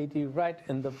was a lady right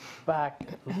in the back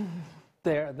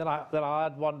there, and then I'll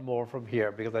add one more from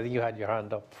here, because I think you had your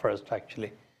hand up first,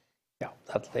 actually. Yeah,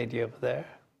 that lady over there.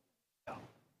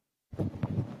 Yeah.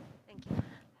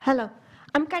 Hello,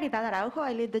 I'm Caridad Araujo.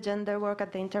 I lead the gender work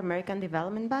at the Inter-American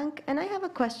Development Bank, and I have a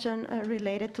question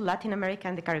related to Latin America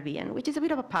and the Caribbean, which is a bit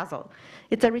of a puzzle.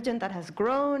 It's a region that has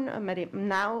grown.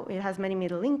 Now it has many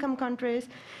middle-income countries.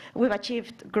 We've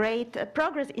achieved great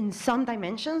progress in some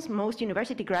dimensions. Most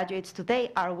university graduates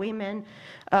today are women.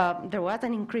 There was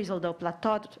an increase, although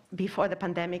plateaued before the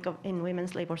pandemic, in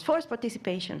women's labor force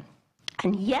participation.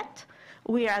 And yet,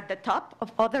 we are at the top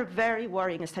of other very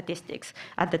worrying statistics,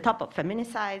 at the top of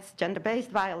feminicides,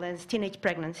 gender-based violence, teenage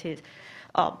pregnancies,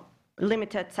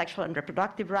 limited sexual and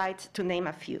reproductive rights, to name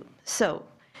a few. So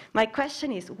my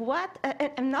question is,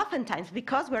 and oftentimes,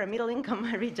 because we're a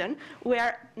middle-income region, we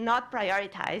are not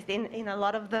prioritized in a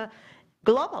lot of the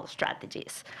global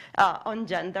strategies on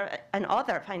gender and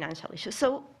other financial issues.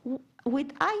 So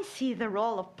would I see the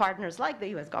role of partners like the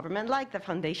US government, like the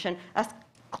foundation, as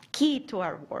key to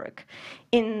our work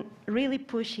in really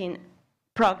pushing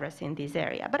progress in this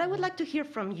area? But I would like to hear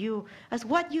from you as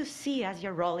what you see as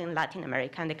your role in Latin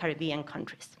America and the Caribbean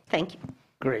countries. Thank you.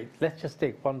 Great. Let's just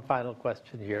take one final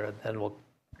question here, and then we'll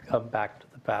come back to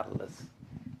the panelists.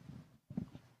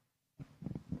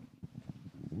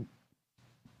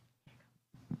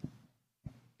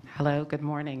 Hello, good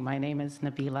morning. My name is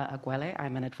Nabila Agwele.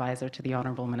 I'm an advisor to the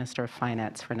Honorable Minister of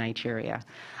Finance for Nigeria.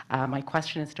 My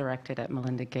question is directed at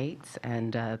Melinda Gates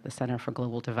and the Center for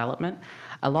Global Development.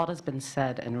 A lot has been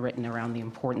said and written around the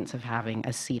importance of having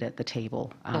a seat at the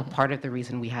table. Part of the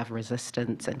reason we have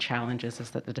resistance and challenges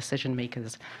is that the decision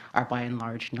makers are by and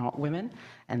large not women,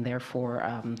 and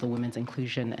therefore the women's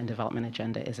inclusion and development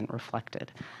agenda isn't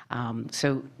reflected.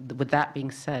 So with that being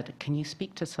said, can you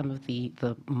speak to some of the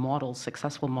models,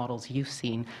 successful models models you've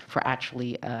seen for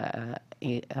actually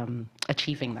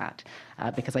achieving that,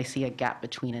 because I see a gap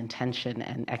between intention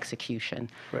and execution,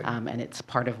 and it's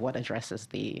part of what addresses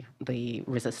the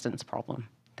resistance problem.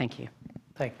 Thank you.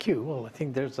 Thank you. Well, I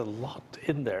think there's a lot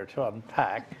in there to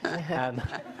unpack. And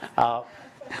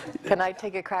can I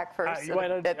take a crack first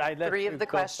at three of the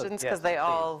questions, because they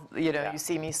all, you know, you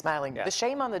see me smiling. The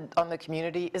shame on the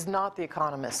community is not the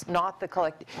economists, not the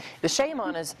collective. The shame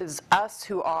on us is us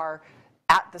who are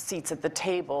at the seats at the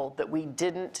table, that we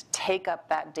didn't take up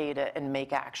that data and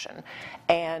make action.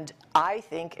 And I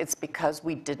think it's because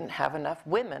we didn't have enough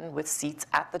women with seats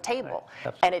at the table.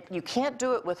 And you can't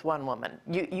do it with one woman.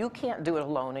 You can't do it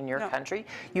alone in your country.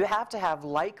 You have to have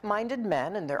like-minded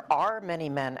men, and there are many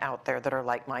men out there that are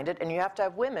like-minded, and you have to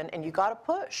have women, and you got to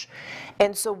push.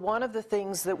 And so one of the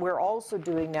things that we're also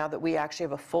doing now that we actually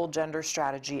have a full gender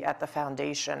strategy at the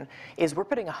foundation is we're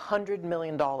putting $100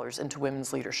 million into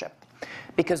women's leadership,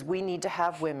 because we need to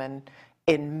have women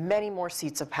in many more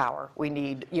seats of power. We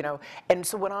need, you know, and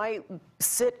so when I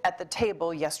sit at the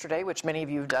table yesterday, which many of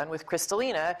you have done with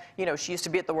Kristalina, you know, she used to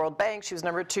be at the World Bank, she was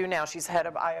 #2, now she's head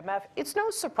of IMF. It's no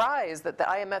surprise that the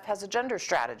IMF has a gender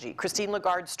strategy. Christine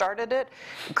Lagarde started it.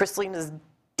 Kristalina is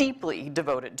deeply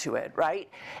devoted to it, right?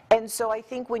 And so I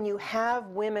think when you have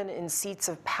women in seats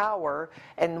of power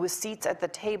and with seats at the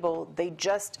table, they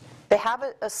have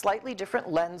a slightly different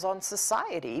lens on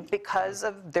society because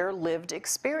of their lived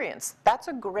experience. That's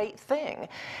a great thing.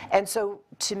 And so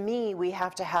to me, we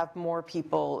have to have more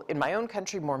people in my own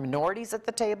country, more minorities at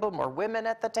the table, more women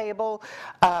at the table,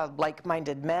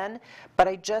 like-minded men. But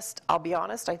I'll be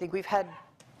honest, I think we've had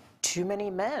too many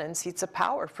men in seats of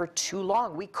power for too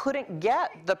long. We couldn't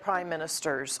get the prime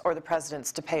ministers or the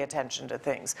presidents to pay attention to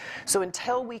things. So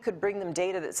until we could bring them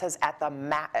data that says at the,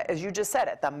 as you just said,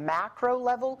 at the macro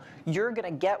level, you're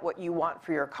going to get what you want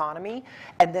for your economy,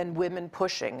 and then women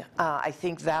pushing, I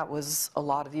think that was a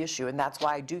lot of the issue. And that's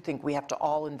why I do think we have to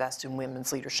all invest in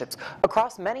women's leaderships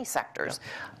across many sectors.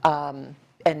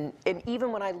 And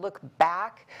even when I look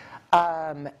back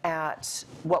at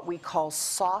what we call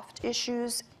soft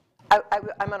issues,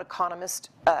 I'm an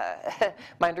economist.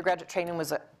 My undergraduate training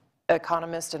was an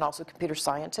economist and also computer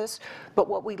scientist. But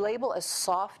what we label as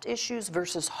soft issues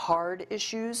versus hard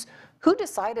issues, who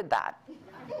decided that?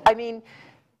 I mean,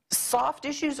 soft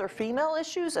issues are female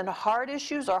issues and hard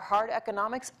issues are hard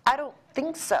economics? I don't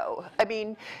think so. I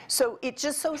mean, so it's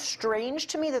just so strange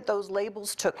to me that those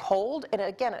labels took hold. And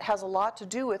again, it has a lot to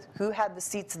do with who had the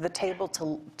seats at the table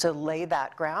to lay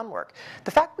that groundwork.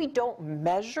 The fact we don't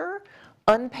measure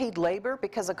unpaid labor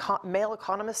because a male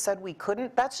economist said we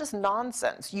couldn't, that's just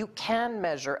nonsense. You can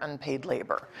measure unpaid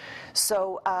labor.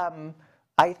 So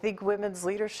I think women's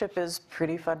leadership is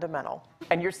pretty fundamental.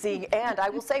 And you're seeing, and I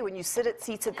will say, when you sit at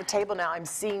seats at the table now, I'm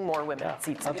seeing more women at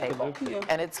seats at the table.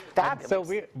 And it's fabulous. And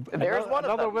so there's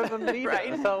another women leader.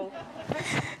 Right. So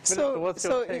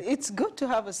it's good to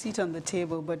have a seat on the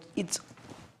table, but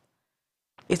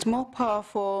it's more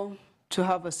powerful to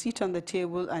have a seat on the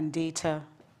table and data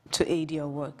to aid your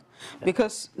work.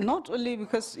 Because not only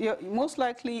because you're most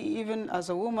likely, even as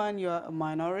a woman, you're a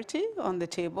minority on the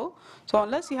table. So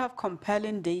unless you have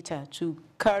compelling data to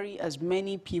carry as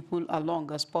many people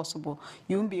along as possible,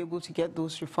 you won't be able to get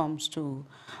those reforms to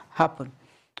happen.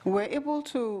 We're able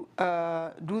to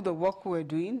do the work we're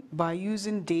doing by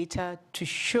using data to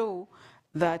show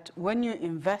that when you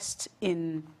invest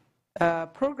in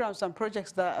programs and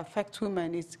projects that affect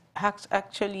women, it has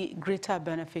actually greater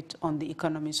benefit on the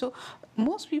economy. So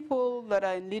most people that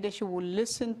are in leadership will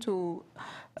listen to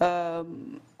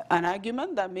an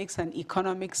argument that makes an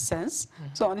economic sense.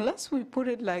 So unless we put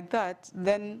it like that,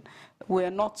 then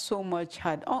we're not so much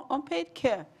hard. Unpaid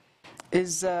care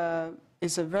is a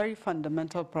very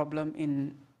fundamental problem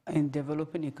in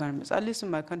developing economies. At least in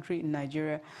my country, in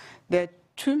Nigeria, there are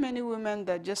too many women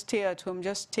that just stay at home,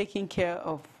 just taking care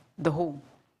of the home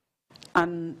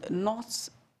and not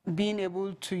being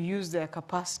able to use their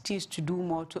capacities to do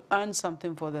more, to earn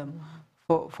something for them,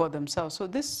 for themselves. So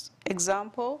this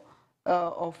example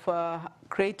of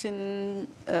creating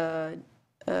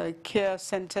care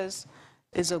centers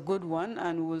is a good one,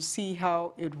 and we'll see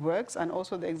how it works. And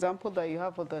also the example that you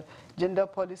have of the Gender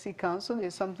Policy Council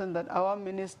is something that our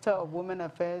Minister of Women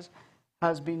Affairs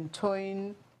has been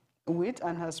toying with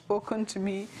and has spoken to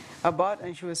me about,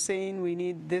 and she was saying we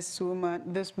need this woman,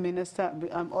 this minister,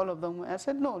 all of them. I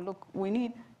said, no, look, we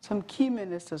need some key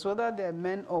ministers, whether they're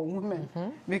men or women,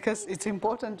 because it's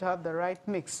important to have the right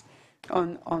mix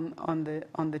on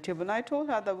the table. And I told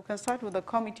her that we can start with a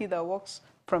committee that works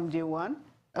from day one.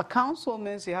 A council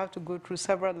means you have to go through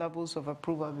several levels of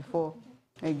approval before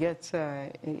it gets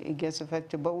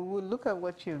affected. But we will look at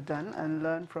what you've done and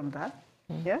learn from that.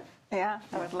 Yeah? Yeah,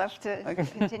 I would love to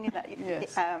continue that.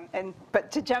 Yes.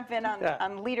 But to jump in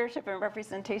on leadership and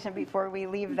representation before we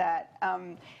leave that,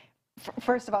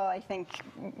 first of all, I think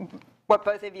what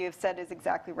both of you have said is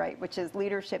exactly right, which is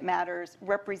leadership matters,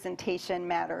 representation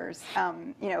matters.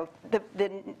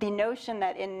 The notion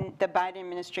that in the Biden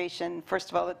administration, first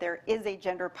of all, that there is a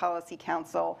gender policy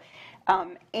council,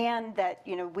 and that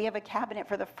we have a cabinet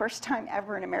for the first time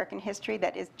ever in American history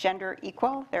that is gender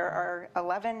equal. There are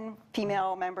 11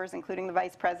 female members, including the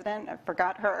vice president. I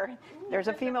forgot her. There's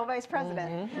a female vice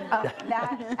president.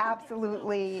 That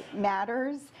absolutely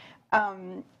matters.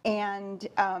 And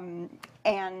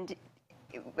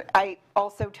I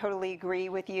also totally agree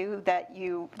with you that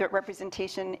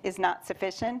representation is not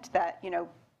sufficient. That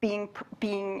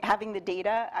having the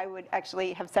data, I would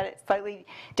actually have said it slightly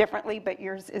differently, but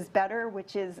yours is better,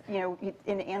 which is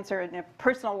an answer in a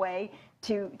personal way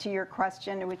to your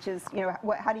question, which is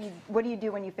what do you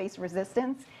do when you face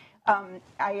resistance? I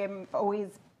am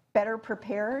always better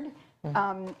prepared.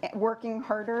 Working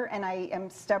harder, and I am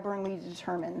stubbornly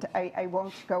determined. I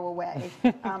won't go away,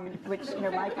 which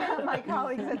my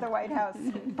colleagues at the White House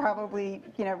probably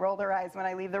roll their eyes when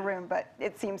I leave the room, but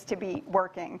it seems to be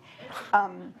working.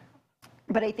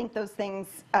 But I think those things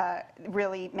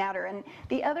really matter. And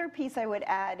the other piece I would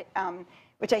add,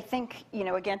 which I think,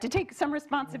 again, to take some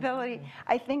responsibility,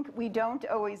 I think we don't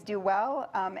always do well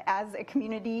as a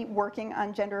community working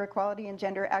on gender equality and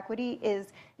gender equity is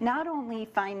not only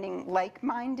finding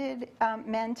like-minded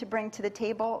men to bring to the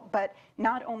table, but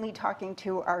not only talking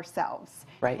to ourselves.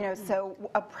 Right. So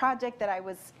a project that I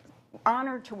was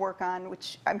honored to work on,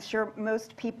 which I'm sure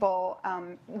most people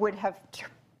would have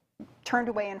turned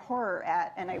away in horror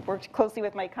at, and I worked closely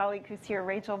with my colleague who's here,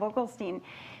 Rachel Vogelstein,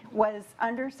 was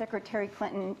under Secretary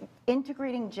Clinton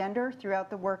integrating gender throughout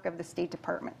the work of the State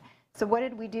Department. So what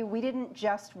did we do? We didn't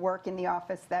just work in the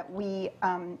office that we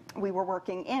were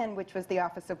working in, which was the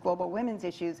Office of Global Women's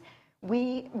Issues.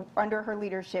 We, under her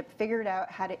leadership, figured out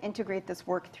how to integrate this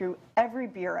work through every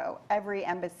bureau, every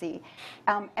embassy.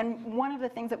 And one of the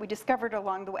things that we discovered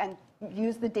along the way, and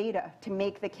use the data to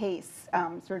make the case,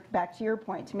 sort of back to your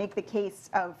point, to make the case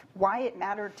of why it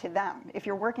mattered to them. If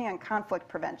you're working on conflict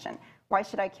prevention, why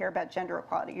should I care about gender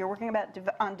equality? You're working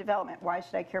on development, why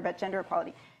should I care about gender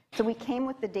equality? So we came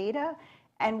with the data,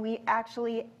 and we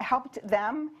actually helped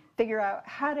them figure out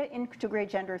how to integrate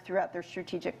gender throughout their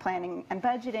strategic planning and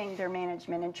budgeting, their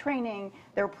management and training,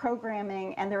 their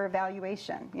programming, and their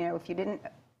evaluation. If you didn't,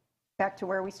 back to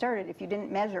where we started, if you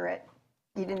didn't measure it,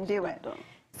 you didn't do it.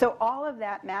 So all of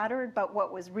that mattered, but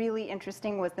what was really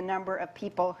interesting was the number of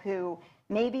people who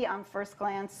maybe on first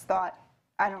glance thought,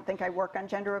 I don't think I work on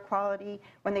gender equality.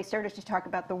 When they started to talk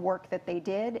about the work that they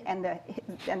did and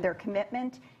their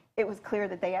commitment, it was clear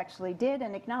that they actually did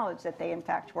and acknowledged that they in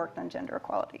fact worked on gender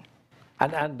equality.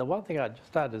 And the one thing I'd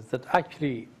just add is that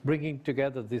actually bringing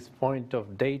together this point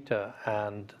of data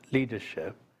and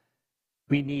leadership,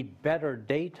 we need better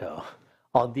data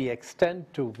on the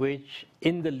extent to which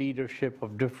in the leadership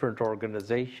of different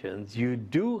organizations you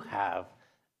do have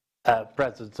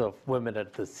presence of women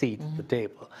at the seat at the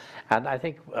table. And I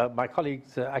think my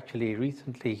colleagues actually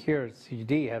recently here at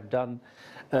CGD have done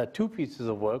two pieces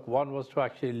of work. One was to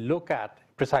actually look at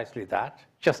precisely that,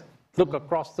 just look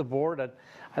across the board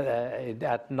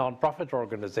at nonprofit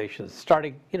organizations,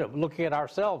 starting, looking at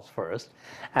ourselves first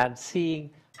and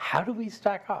seeing how do we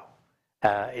stack up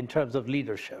in terms of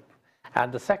leadership.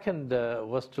 And the second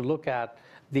was to look at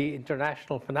the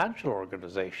international financial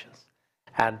organizations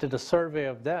and did a survey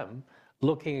of them,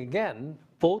 looking again,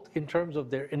 both in terms of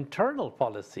their internal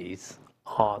policies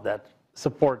that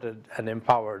supported and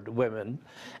empowered women,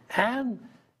 and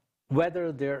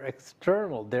whether their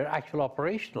external, their actual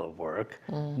operational work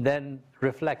then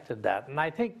reflected that. And I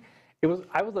think I was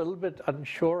a little bit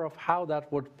unsure of how that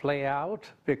would play out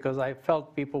because I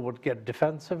felt people would get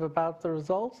defensive about the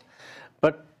results.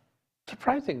 But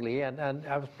surprisingly, and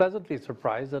I was pleasantly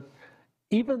surprised that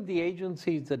even the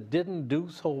agencies that didn't do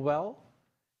so well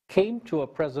came to a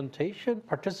presentation,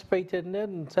 participated in it,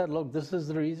 and said, look, this is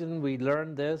the reason we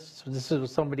learned this is what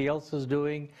somebody else is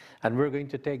doing, and we're going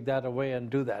to take that away and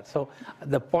do that. So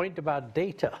the point about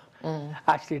data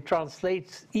actually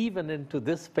translates even into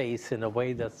this space in a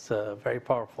way that's very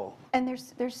powerful. And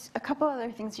there's a couple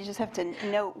other things you just have to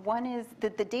note. One is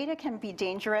that the data can be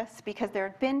dangerous because there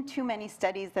have been too many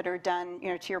studies that are done,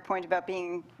 to your point about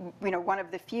being, one of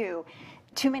the few.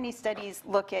 Too many studies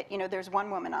look at, there's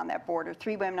one woman on that board or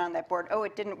three women on that board. Oh,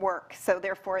 it didn't work. So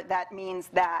therefore, that means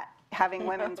that having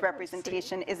women's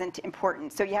representation isn't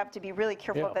important. So you have to be really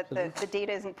careful that the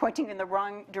data isn't pointing in the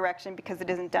wrong direction because it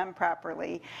isn't done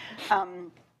properly.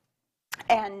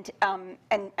 And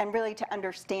really to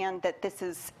understand that this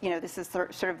is, this is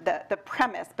sort of the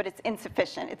premise, but it's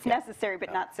insufficient. It's necessary,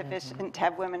 but not sufficient to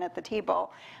have women at the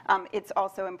table. It's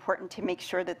also important to make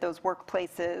sure that those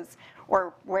workplaces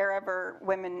or wherever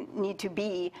women need to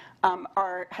be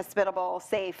are hospitable,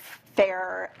 safe,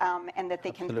 fair, and that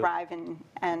they can thrive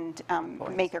and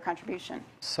make their contribution.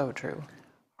 So true.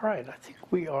 All right, I think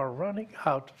we are running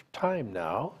out of time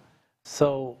now.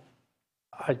 So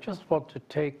I just want to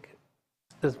take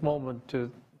this moment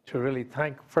to really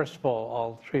thank, first of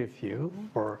all three of you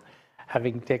for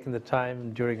having taken the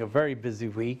time during a very busy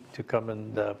week to come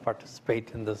and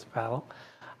participate in this panel.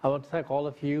 I want to thank all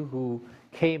of you who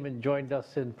came and joined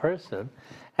us in person.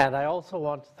 And I also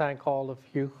want to thank all of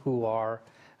you who are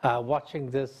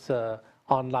watching this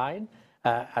online.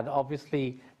 And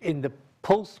obviously, in the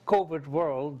post-COVID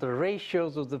world, the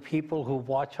ratios of the people who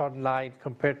watch online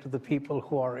compared to the people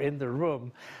who are in the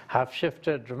room have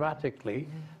shifted dramatically.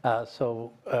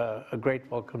 So a great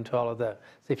welcome to all of them.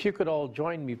 So if you could all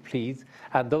join me, please,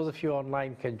 and those of you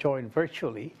online can join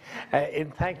virtually,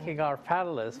 in thanking our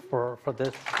panelists for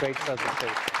this great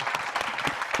presentation.